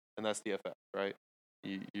not, and that's the effect, right?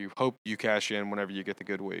 You hope you cash in whenever you get the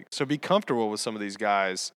good week. So be comfortable with some of these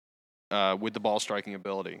guys with the ball striking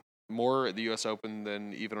ability, more at the U.S. Open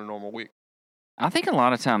than even a normal week. I think a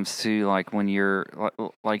lot of times too, like when you're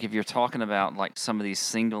like if you're talking about like some of these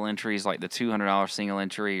single entries, like the $200 single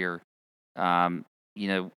entry, or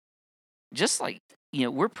just like,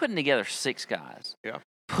 we're putting together 6 guys. Yeah.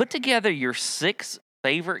 Put together your 6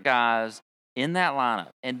 favorite guys in that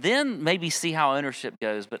lineup, and then maybe see how ownership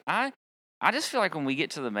goes. But I just feel like when we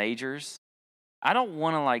get to the majors, I don't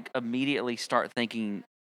want to like immediately start thinking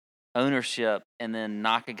ownership and then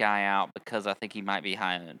knock a guy out because I think he might be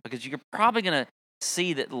high end. Because you're probably going to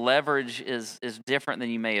see that leverage is different than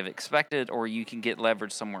you may have expected, or you can get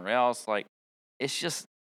leverage somewhere else. Like, it's just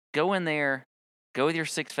go in there. Go with your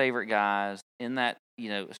 6 favorite guys in that,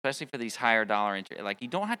 especially for these higher dollar entry. Like, you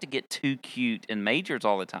don't have to get too cute in majors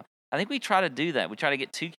all the time. I think we try to do that. We try to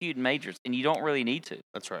get too cute in majors, and you don't really need to.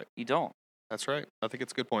 That's right. You don't. That's right. I think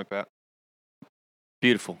it's a good point, Pat.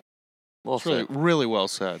 Beautiful. Well It's really, said. really well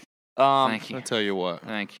said. Thank you. I'll tell you what.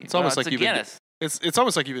 Thank you. It's almost Well, like it's a you've been- Guinness. It's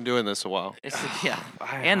almost like you've been doing this a while.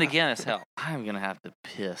 And the Guinness help. I'm gonna have to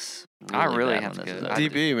piss. I really bad have when to this go. is I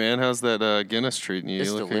over. DB, man, how's that Guinness treating you? It's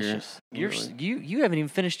You look like delicious. you're- You haven't even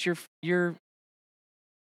finished your.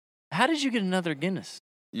 How did you get another Guinness?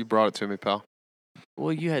 You brought it to me, pal.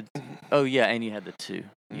 Well, you had. Oh yeah, and you had the 2.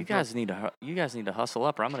 You Mhm. guys need to hustle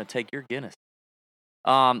up, or I'm gonna take your Guinness.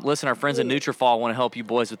 Listen, our friends at Nutrafol want to help you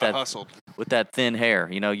boys with I that hustled. thin hair.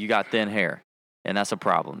 You know, you got thin hair, and that's a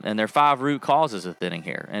problem. And there are 5 root causes of thinning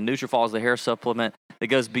hair. And Nutrafol is the hair supplement that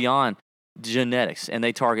goes beyond genetics, and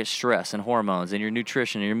they target stress and hormones and your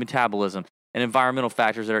nutrition and your metabolism and environmental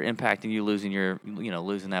factors that are impacting you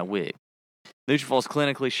losing that wig. Nutrafol is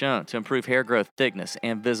clinically shown to improve hair growth, thickness,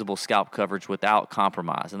 and visible scalp coverage without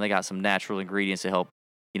compromise. And they got some natural ingredients to help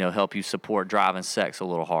you support driving sex a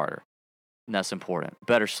little harder. And that's important.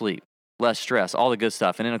 Better sleep, less stress, all the good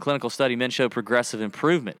stuff. And in a clinical study, men showed progressive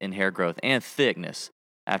improvement in hair growth and thickness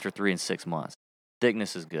after 3 and 6 months.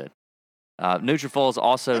 Thickness is good. Nutrafol is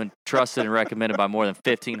also trusted and recommended by more than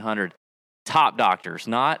 1,500 top doctors,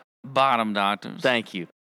 not Bottom doctors. thank you.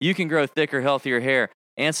 You can grow thicker, healthier hair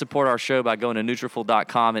and support our show by going to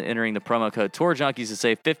Nutrafol.com and entering the promo code TOURJunkies to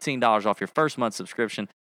save $15 off your first month subscription.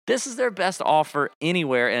 This is their best offer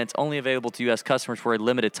anywhere, and it's only available to U.S. customers for a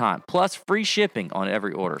limited time, plus free shipping on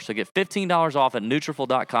every order. So get $15 off at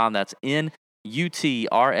Nutrafol.com. That's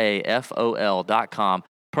Nutrafol.com.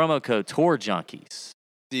 Promo code TOURJunkies.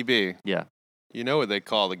 DB. Yeah. You know what they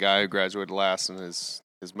call the guy who graduated last in his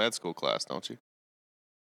med school class, don't you?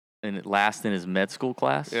 And it last in his med school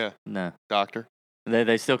class? Yeah. No. Doctor.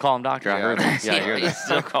 They still call him doctor. I Yeah. heard that. Yeah, I hear He's that.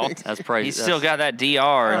 still called. That's crazy. He's still got that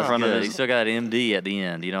DR in Oh, front Good. of He's his. still got an MD at the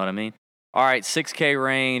end. You know what I mean? All right, 6K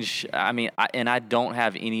range. I mean, I don't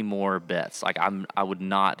have any more bets. Like I would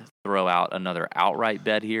not throw out another outright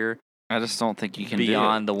bet here I just don't think you can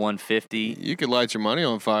beyond the 150. You could light your money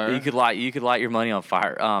on fire. You could light your money on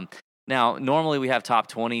fire. Now, normally we have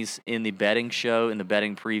top 20s in the betting show, in the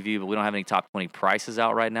betting preview, but we don't have any top 20 prices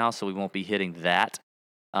out right now, so we won't be hitting that.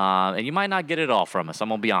 And you might not get it all from us. I'm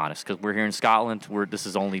gonna be honest, because we're here in Scotland. This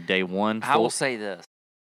is only day one. do it. I will say this.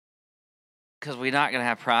 Because we're not going to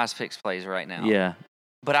have prize picks plays right now. Yeah.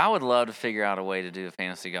 But I would love to figure out a way to do a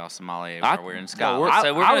fantasy golf sommelier I- while we're in no, Scotland. I-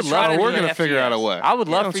 So we're I going would to try love- to we're do going to figure out a FGS. way. I would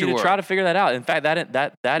love Don't for you to worry. try to figure that out. In fact,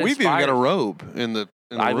 that We've even inspired- got a robe in the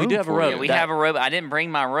we room do have a for robe. you. Yeah, we That- have a robe. I didn't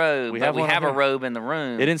bring my robe, We but have we one have over a here. robe in the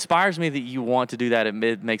room. It inspires me that you want to do that. It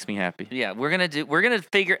makes me happy. Yeah, we're gonna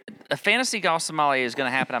figure a fantasy golf sommelier is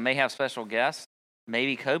gonna happen. I may have special guests.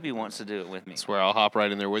 Maybe Kobe wants to do it with me. I swear, I'll hop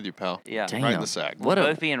right in there with you, pal. Yeah, Damn. Right in the sack. What we'll a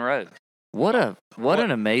both be in robes. what an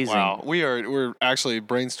amazing. Wow, we're actually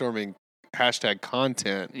brainstorming hashtag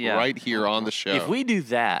content Yeah. right here on the show. If we do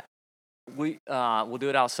that, we'll do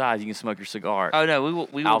it outside. You can smoke your cigar. Oh no, we will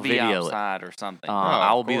I'll be video it. outside or something.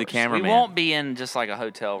 I will be the course. cameraman. we won't be in just like a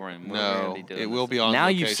hotel room. We're gonna no, be doing it this. will be on. Now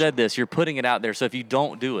location. you've said this. You're putting it out there. So if you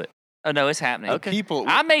don't do it, Oh no, it's happening. Okay. People,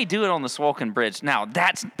 I may do it on the Swalken Bridge. Now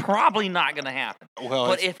that's probably not going to happen. well,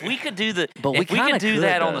 But it's- if we could do But we if we kinda could do could,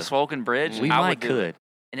 that on though. the Swalken Bridge, we I might would do could. it.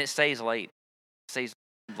 And it stays late. It stays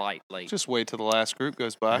late. just wait till the last group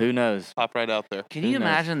goes by. Who knows? Hop right out there. Can who you knows?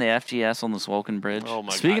 imagine the FGS on the Swalken Bridge? Oh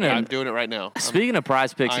my Speaking god, of- I'm doing it right now. Speaking of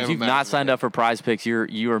Prize Picks, I if am you've not imagining signed it. up for Prize Picks,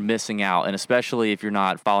 you are missing out, and especially if you're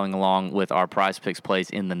not following along with our Prize Picks plays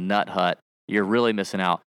in the Nut Hut, you're really missing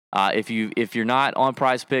out. If you're not on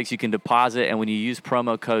Prize Picks, you can deposit, and when you use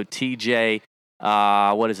promo code TJ,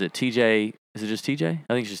 what is it? TJ? Is it just TJ?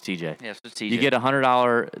 I think it's just TJ. Yes, it's TJ. You get a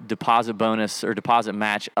 $100 deposit bonus or deposit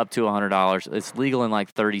match up to $100. It's legal in like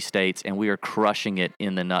 30 states, and we are crushing it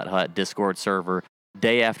in the Nut Hut Discord server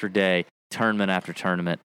day after day, tournament after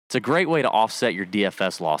tournament. It's a great way to offset your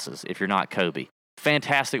DFS losses if you're not Kobe.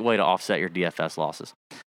 Fantastic way to offset your DFS losses.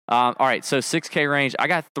 All right, so 6K range. I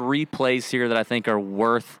got 3 plays here that I think are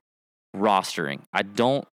worth rostering. I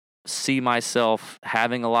don't see myself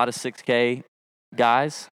having a lot of 6K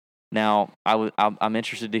guys. Now, I'm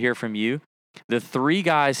interested to hear from you. The 3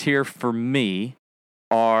 guys here for me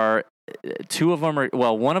are 2 of them are,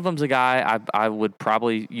 well, one of them's a guy you would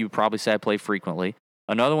probably say I play frequently.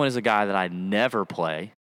 Another one is a guy that I never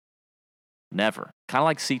play. Never. Kind of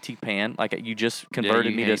like CT Pan. Like you just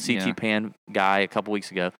converted me to a CT Pan guy a couple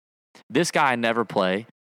weeks ago. This guy I never play.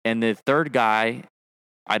 And the third guy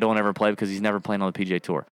I don't ever play because he's never playing on the PGA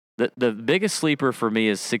Tour. The biggest sleeper for me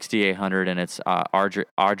is 6,800, and it's Audrey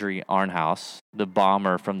Arnhouse, the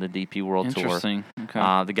bomber from the DP World Tour. Interesting.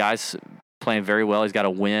 Okay. The guy's playing very well. He's got a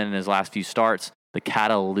win in his last few starts. The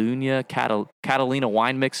Catalina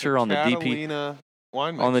wine mixer on the DP. Catalina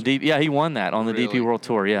Wine on the DP. Yeah, he won that on the Really? DP World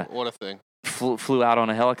Tour. Yeah, What a thing. flew out on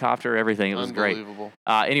a helicopter, everything. It was great. Unbelievable.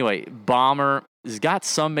 Anyway, Bomber has got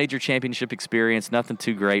some major championship experience, nothing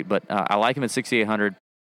too great, but I like him at 6,800.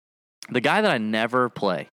 The guy that I never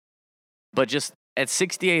play, but just at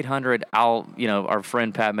 6,800, our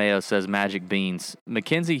friend Pat Mayo says Magic Beans.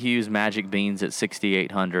 Mackenzie Hughes, Magic Beans at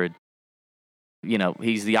 6,800.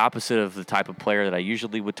 He's the opposite of the type of player that I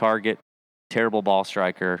usually would target. Terrible ball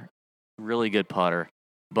striker, really good putter.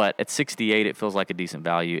 But at 68, it feels like a decent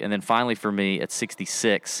value. And then finally for me at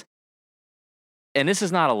 66, and this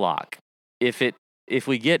is not a lock. If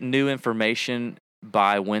we get new information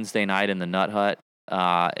by Wednesday night in the Nut Hut,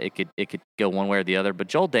 it could go one way or the other. But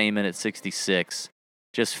Joel Damon at 66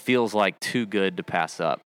 just feels like too good to pass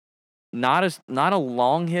up. Not a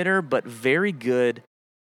long hitter, but very good,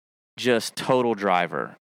 just total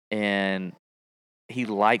driver. And he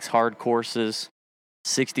likes hard courses.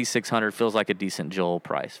 6,600 feels like a decent Joel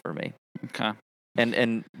price for me. Okay.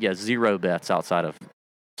 And yeah, 0 bets outside of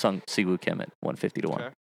Sung Siwoo Kim at 150 to 1. Okay.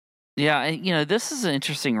 Yeah, and, this is an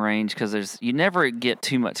interesting range because you never get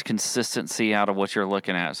too much consistency out of what you're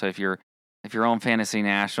looking at. So if you're on Fantasy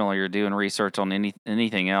National or you're doing research on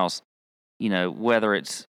anything else, whether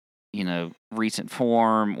it's recent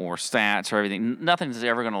form or stats or everything, nothing's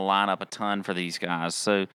ever going to line up a ton for these guys.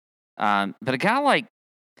 So, but a guy like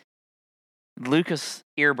Lucas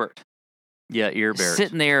Earbert, Yeah, Earbert.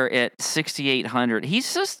 sitting there at 6,800,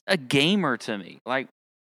 he's just a gamer to me. Like,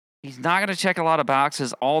 he's not going to check a lot of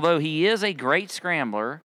boxes, although he is a great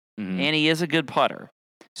scrambler Mhm. and he is a good putter.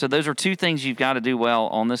 So those are two things you've got to do well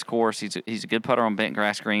on this course. He's a good putter on bent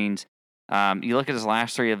grass greens. You look at his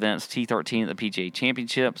last 3 events: T13 at the PGA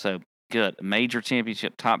Championship, so good, major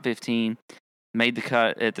championship, top 15. Made the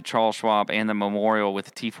cut at the Charles Schwab and the Memorial with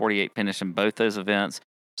the T48 finish in both those events.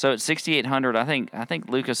 So at 6,800, I think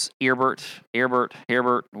Lucas Earbert,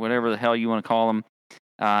 whatever the hell you want to call him,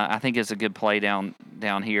 I think is a good play down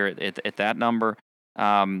here at that number.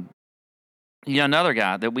 Another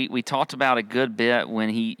guy that we talked about a good bit when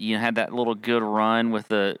he had that little good run with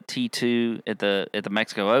the T2 at the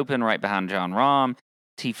Mexico Open right behind John Rahm,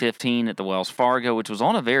 T15 at the Wells Fargo, which was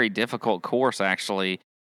on a very difficult course actually.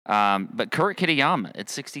 But Kurt Kitayama at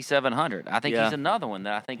 6,700, I think he's another one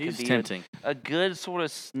that I think He's could be tempting. a good sort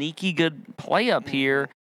of sneaky good play up here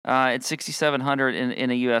at 6,700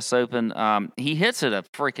 in a U.S. Open. He hits it a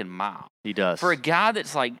freaking mile He does. for a guy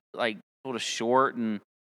that's like sort of short and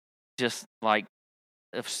just like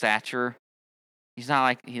of stature. He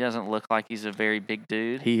doesn't look like he's a very big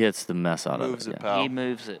dude. He hits the mess out Moves of it, it. pal. He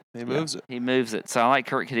moves it. He moves it. He moves it. So I like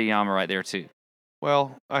Kurt Kitayama right there too.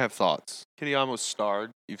 Well, I have thoughts. Kitayama's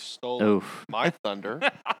starred. You've stolen Oof. my thunder.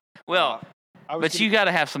 Well, I was but gonna- you got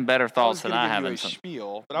to have some better I was thoughts than gonna I give have. you in a some-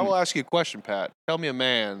 spiel, but I will ask you a question, Pat. Tell me a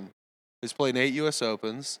man who's played in 8 U.S.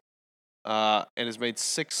 Opens and has made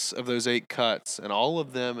 6 of those 8 cuts, and all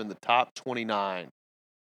of them in the top 29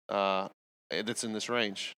 that's in this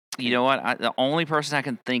range. You know what? The only person I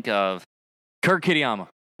can think of, Kurt Kitayama.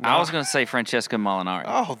 I was going to say Francesco Molinari.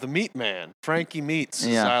 Oh, the meat man. Frankie Meats,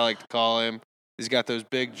 Yeah. as I like to call him. He's got those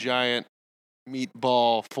big, giant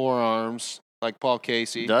meatball forearms like Paul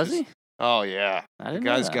Casey. Does he? Oh, yeah. I The didn't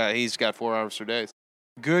know guy's that. he's got forearms for days.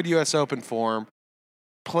 Good U.S. Open form.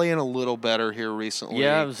 Playing a little better here recently.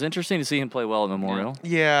 Yeah, it was interesting to see him play well at Memorial.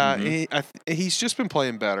 Yeah, Mhm. he's just been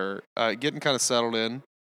playing better, getting kind of settled in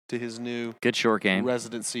to his new Good short game.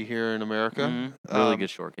 residency here in America. Mhm. Really Um, good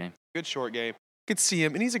short game. Good short game. Could see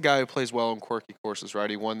him, and he's a guy who plays well on quirky courses, right?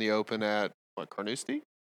 He won the Open at Carnoustie.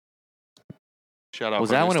 Shout out. Was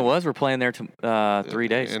that when it Carnoustie. was? We're playing there 3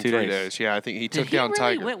 days, In 2 3 days. Yeah, I think he Did took he down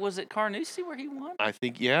really Tiger. Was it Carnoustie where he won? I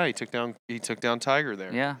think he took down Tiger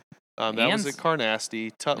there. Yeah. That was And- at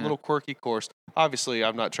Carnoustie, Yeah. little quirky course. Obviously,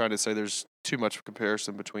 I'm not trying to say there's too much of a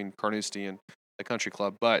comparison between Carnoustie and the Country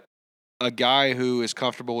Club, but a guy who is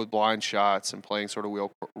comfortable with blind shots and playing sort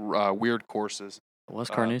of weird courses. It was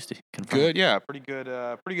Carnoustie. Confirmed. Good, yeah, pretty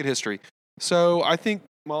good history. So I think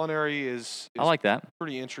Molinari is I like that.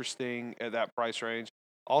 pretty interesting at that price range.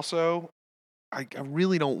 Also, I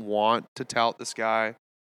really don't want to tout this guy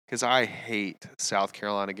because I hate South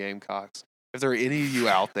Carolina Gamecocks. If there are any of you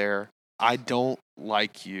out there, I don't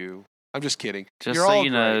like you. I'm just kidding. Just You're so all you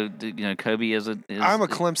great. know, Kobe is I'm a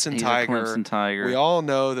Clemson he's Tiger. A Clemson Tiger. We all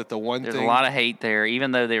know that the one There's thing a lot of hate there,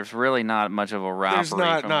 even though there's really not much of a rivalry.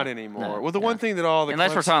 there's not from- anymore. no, Well, the yeah. one thing that all the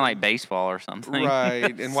Unless we're Clemson- talking like baseball or something.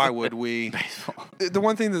 right, and why would we? Baseball. The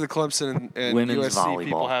one thing that the Clemson and Women's USC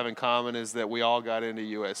people volleyball. have in common is that we all got into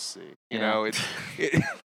USC. You Yeah. know, it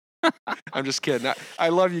I'm just kidding. I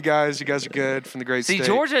love you guys. You guys are good from the great See,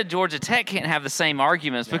 state. Georgia Tech can't have the same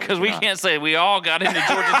arguments because we we cannot. can't say we all got into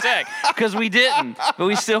Georgia Tech because we didn't, but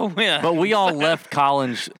we still win. But we all left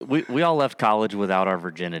college. We all left college without our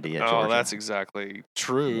virginity at Georgia. Oh, that's exactly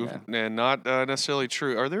true, and not necessarily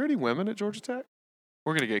true. Are there any women at Georgia Tech?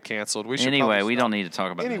 We're gonna get canceled. We should anyway, probably we stop. don't need to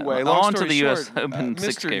talk about Anyway, that. long On to story the U.S. short, Open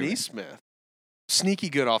Mr. 6K. Neesmith, sneaky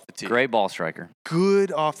good off the tee. Great ball striker.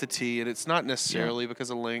 Good off the tee, and it's not necessarily because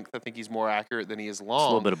of length. I think he's more accurate than he is long. It's a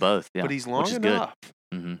little bit of both. Yeah, but he's long which is enough.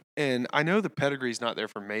 good. Mm-hmm. And I know the pedigree's not there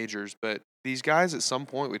for majors, but these guys at some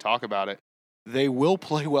point, we talk about it, they will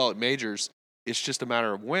play well at majors. It's just a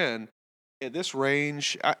matter of when. At this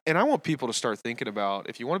range, and I want people to start thinking about,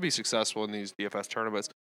 if you want to be successful in these DFS tournaments,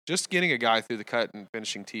 just getting a guy through the cut and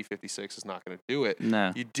finishing T56 is not going to do it.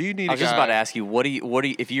 No. You do need I was a guy. just about to ask you, what do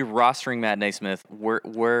you, if you're rostering Matt Naismith,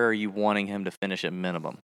 where are you wanting him to finish at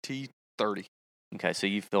minimum? T30. Okay, so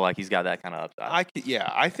you feel like he's got that kind of upside.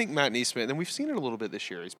 I think Matt Neesmith, and we've seen it a little bit this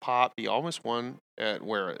year. He's popped. He almost won at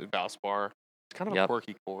Valspar. It's kind of a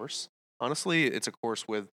quirky course. Honestly, it's a course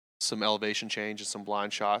with some elevation change and some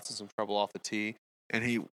blind shots and some trouble off the tee.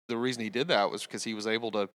 And the reason he did that was because he was able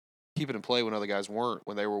to keep it in play when other guys weren't,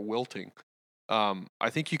 when they were wilting. I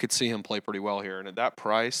think you could see him play pretty well here. And at that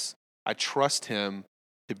price, I trust him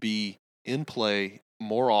to be in play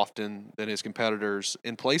more often than his competitors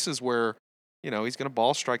in places where, he's going to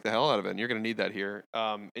ball strike the hell out of it. And you're going to need that here.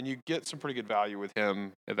 And you get some pretty good value with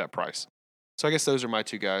him at that price. So I guess those are my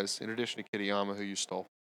two guys, in addition to Kitayama, who you stole.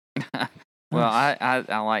 Well, I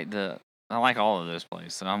like all of those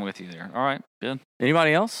plays, so I'm with you there. All right, good.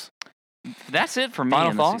 Anybody else? That's it for me.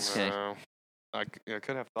 Final in the thoughts? 6K. I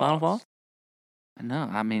could have thoughts. Final thoughts? No,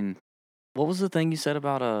 I mean, What was the thing you said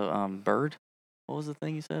about a bird? What was the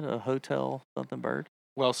thing you said? A hotel something bird?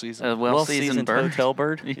 Well seasoned. a well-seasoned bird. hotel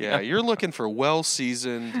bird? Yeah, you're looking for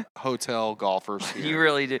well-seasoned hotel golfers here. You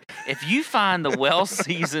really do. If you find the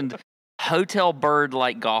well-seasoned hotel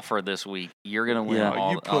bird-like golfer this week, you're gonna win. Yeah.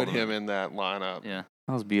 all, you put all him in that lineup. Yeah.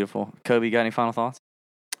 That was beautiful. Kobe, you got any final thoughts?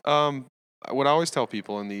 What I always tell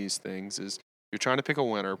people in these things is, if you're trying to pick a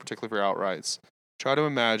winner, particularly for outrights, try to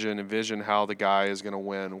envision how the guy is going to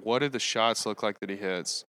win. What do the shots look like that he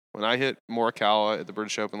hits? When I hit Morikawa at the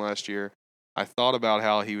British Open last year, I thought about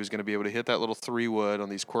how he was going to be able to hit that little 3-wood on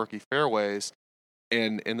these quirky fairways,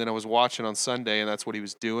 and then I was watching on Sunday, and that's what he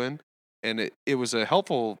was doing, and it was a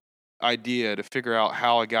helpful idea to figure out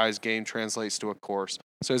how a guy's game translates to a course.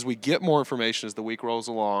 So as we get more information as the week rolls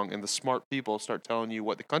along, and the smart people start telling you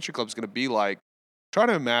what the country club is going to be like, try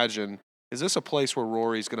to imagine, is this a place where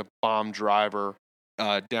Rory's going to bomb driver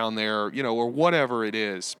down there, or whatever it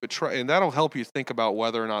is. But and that'll help you think about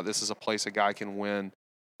whether or not this is a place a guy can win.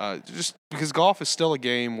 Just because golf is still a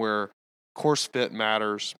game where course fit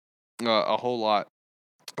matters a whole lot.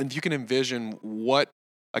 And if you can envision what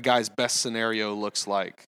a guy's best scenario looks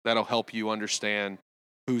like, that'll help you understand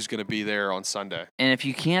who's going to be there on Sunday. And if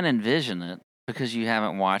you can't envision it because you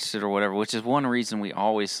haven't watched it or whatever, which is one reason we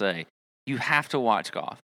always say, you have to watch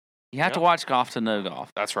golf. You have to watch golf to know golf.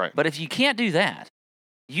 That's right. But if you can't do that,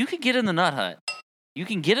 you can get in the nut hut. You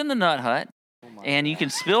can get in the nut hut, and you can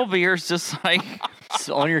spill beers just like It's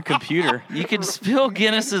on your computer. you can spill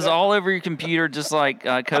Guinnesses all over your computer just like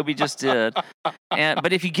Kobe just did.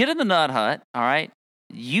 But if you get in the nut hut, all right,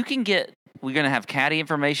 you can get. We're gonna have caddy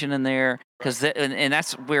information in there because and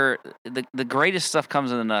that's where the greatest stuff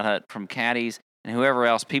comes in the nut hut from caddies and whoever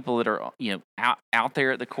else, people that are out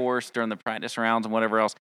there at the course during the practice rounds and whatever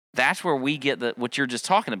else. That's where we get what you're just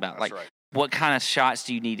talking about. That's like, right. what kind of shots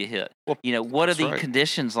do you need to hit? Well, What are that's the right.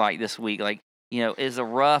 conditions like this week? Like, is the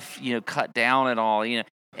rough, cut down at all?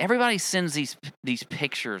 Everybody sends these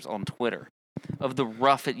pictures on Twitter of the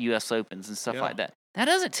rough at U.S. Opens and stuff Yeah. like that. That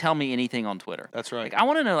doesn't tell me anything on Twitter. That's right. Like, I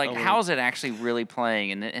want to know, I how is it actually really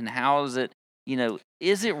playing, and how is it,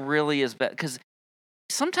 is it really as bad? Because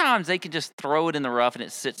sometimes they can just throw it in the rough and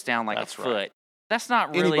it sits down like That's a right. foot. That's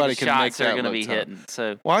not really Anybody the can make shots they're that going to look be tough. hitting.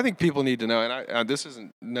 So Well, I think people need to know, and this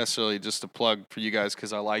isn't necessarily just a plug for you guys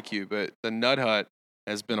because I like you, but the Nut Hut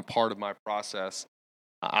has been a part of my process.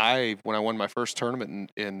 When I won my first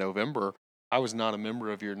tournament in November, I was not a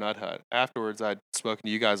member of your Nut Hut. Afterwards, I'd spoken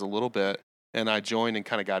to you guys a little bit, and I joined and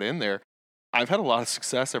kind of got in there. I've had a lot of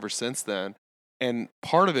success ever since then, and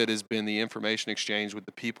part of it has been the information exchange with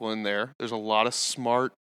the people in there. There's a lot of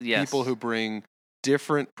smart yes. people who bring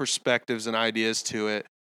different perspectives and ideas to it.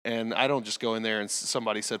 And I don't just go in there and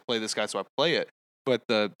somebody said, play this guy, so I play it. But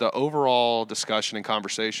the overall discussion and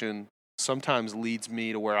conversation sometimes leads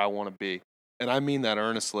me to where I want to be. And I mean that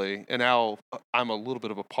earnestly. And now I'm a little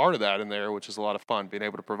bit of a part of that in there, which is a lot of fun, being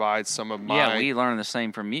able to provide some of my we learned the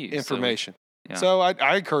same from you. so- information. Yeah. So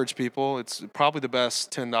I encourage people. It's probably the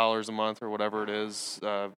best $10 a month or whatever it is,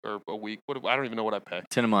 or a week. I don't even know what I pay.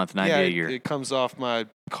 10 a month, 90 yeah, a year. It comes off my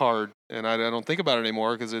card, and I don't think about it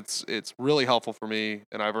anymore because it's really helpful for me,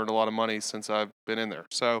 and I've earned a lot of money since I've been in there.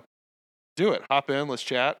 So do it. Hop in. Let's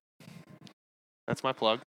chat. That's my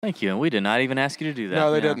plug. Thank you. And we did not even ask you to do that.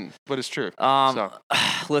 No, they didn't, but it's true.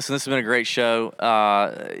 Listen, this has been a great show.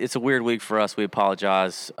 It's a weird week for us. We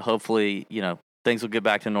apologize. Hopefully, things will get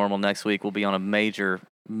back to normal next week. We'll be on a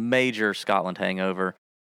major Scotland hangover.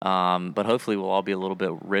 But hopefully we'll all be a little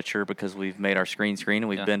bit richer because we've made our screen and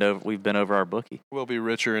we've been over our bookie. We'll be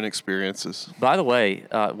richer in experiences. By the way,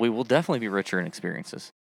 we will definitely be richer in experiences.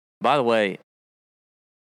 By the way,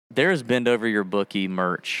 there is Bend Over Your Bookie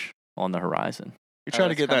merch on the horizon. You're trying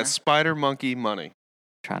to get that spider monkey money.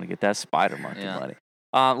 Trying to get that spider monkey money.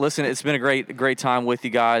 Listen, it's been a great time with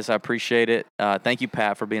you guys. I appreciate it. Thank you,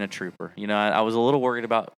 Pat, for being a trooper. I was a little worried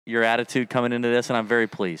about your attitude coming into this, and I'm very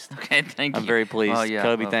pleased. Okay, thank you. I'm very pleased. Oh, yeah,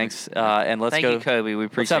 Kobe, thanks. And thank you, Kobe. We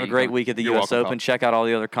appreciate Let's have a great week at the You're U.S. welcome, Open. pal. Check out all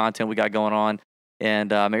the other content we got going on.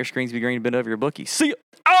 And make your screens be green and bend over your bookie. See you.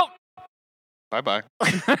 Oh! Bye-bye.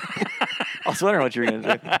 I was wondering what you were going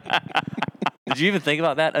to do. Did you even think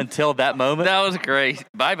about that until that moment? That was great.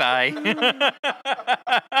 Bye-bye.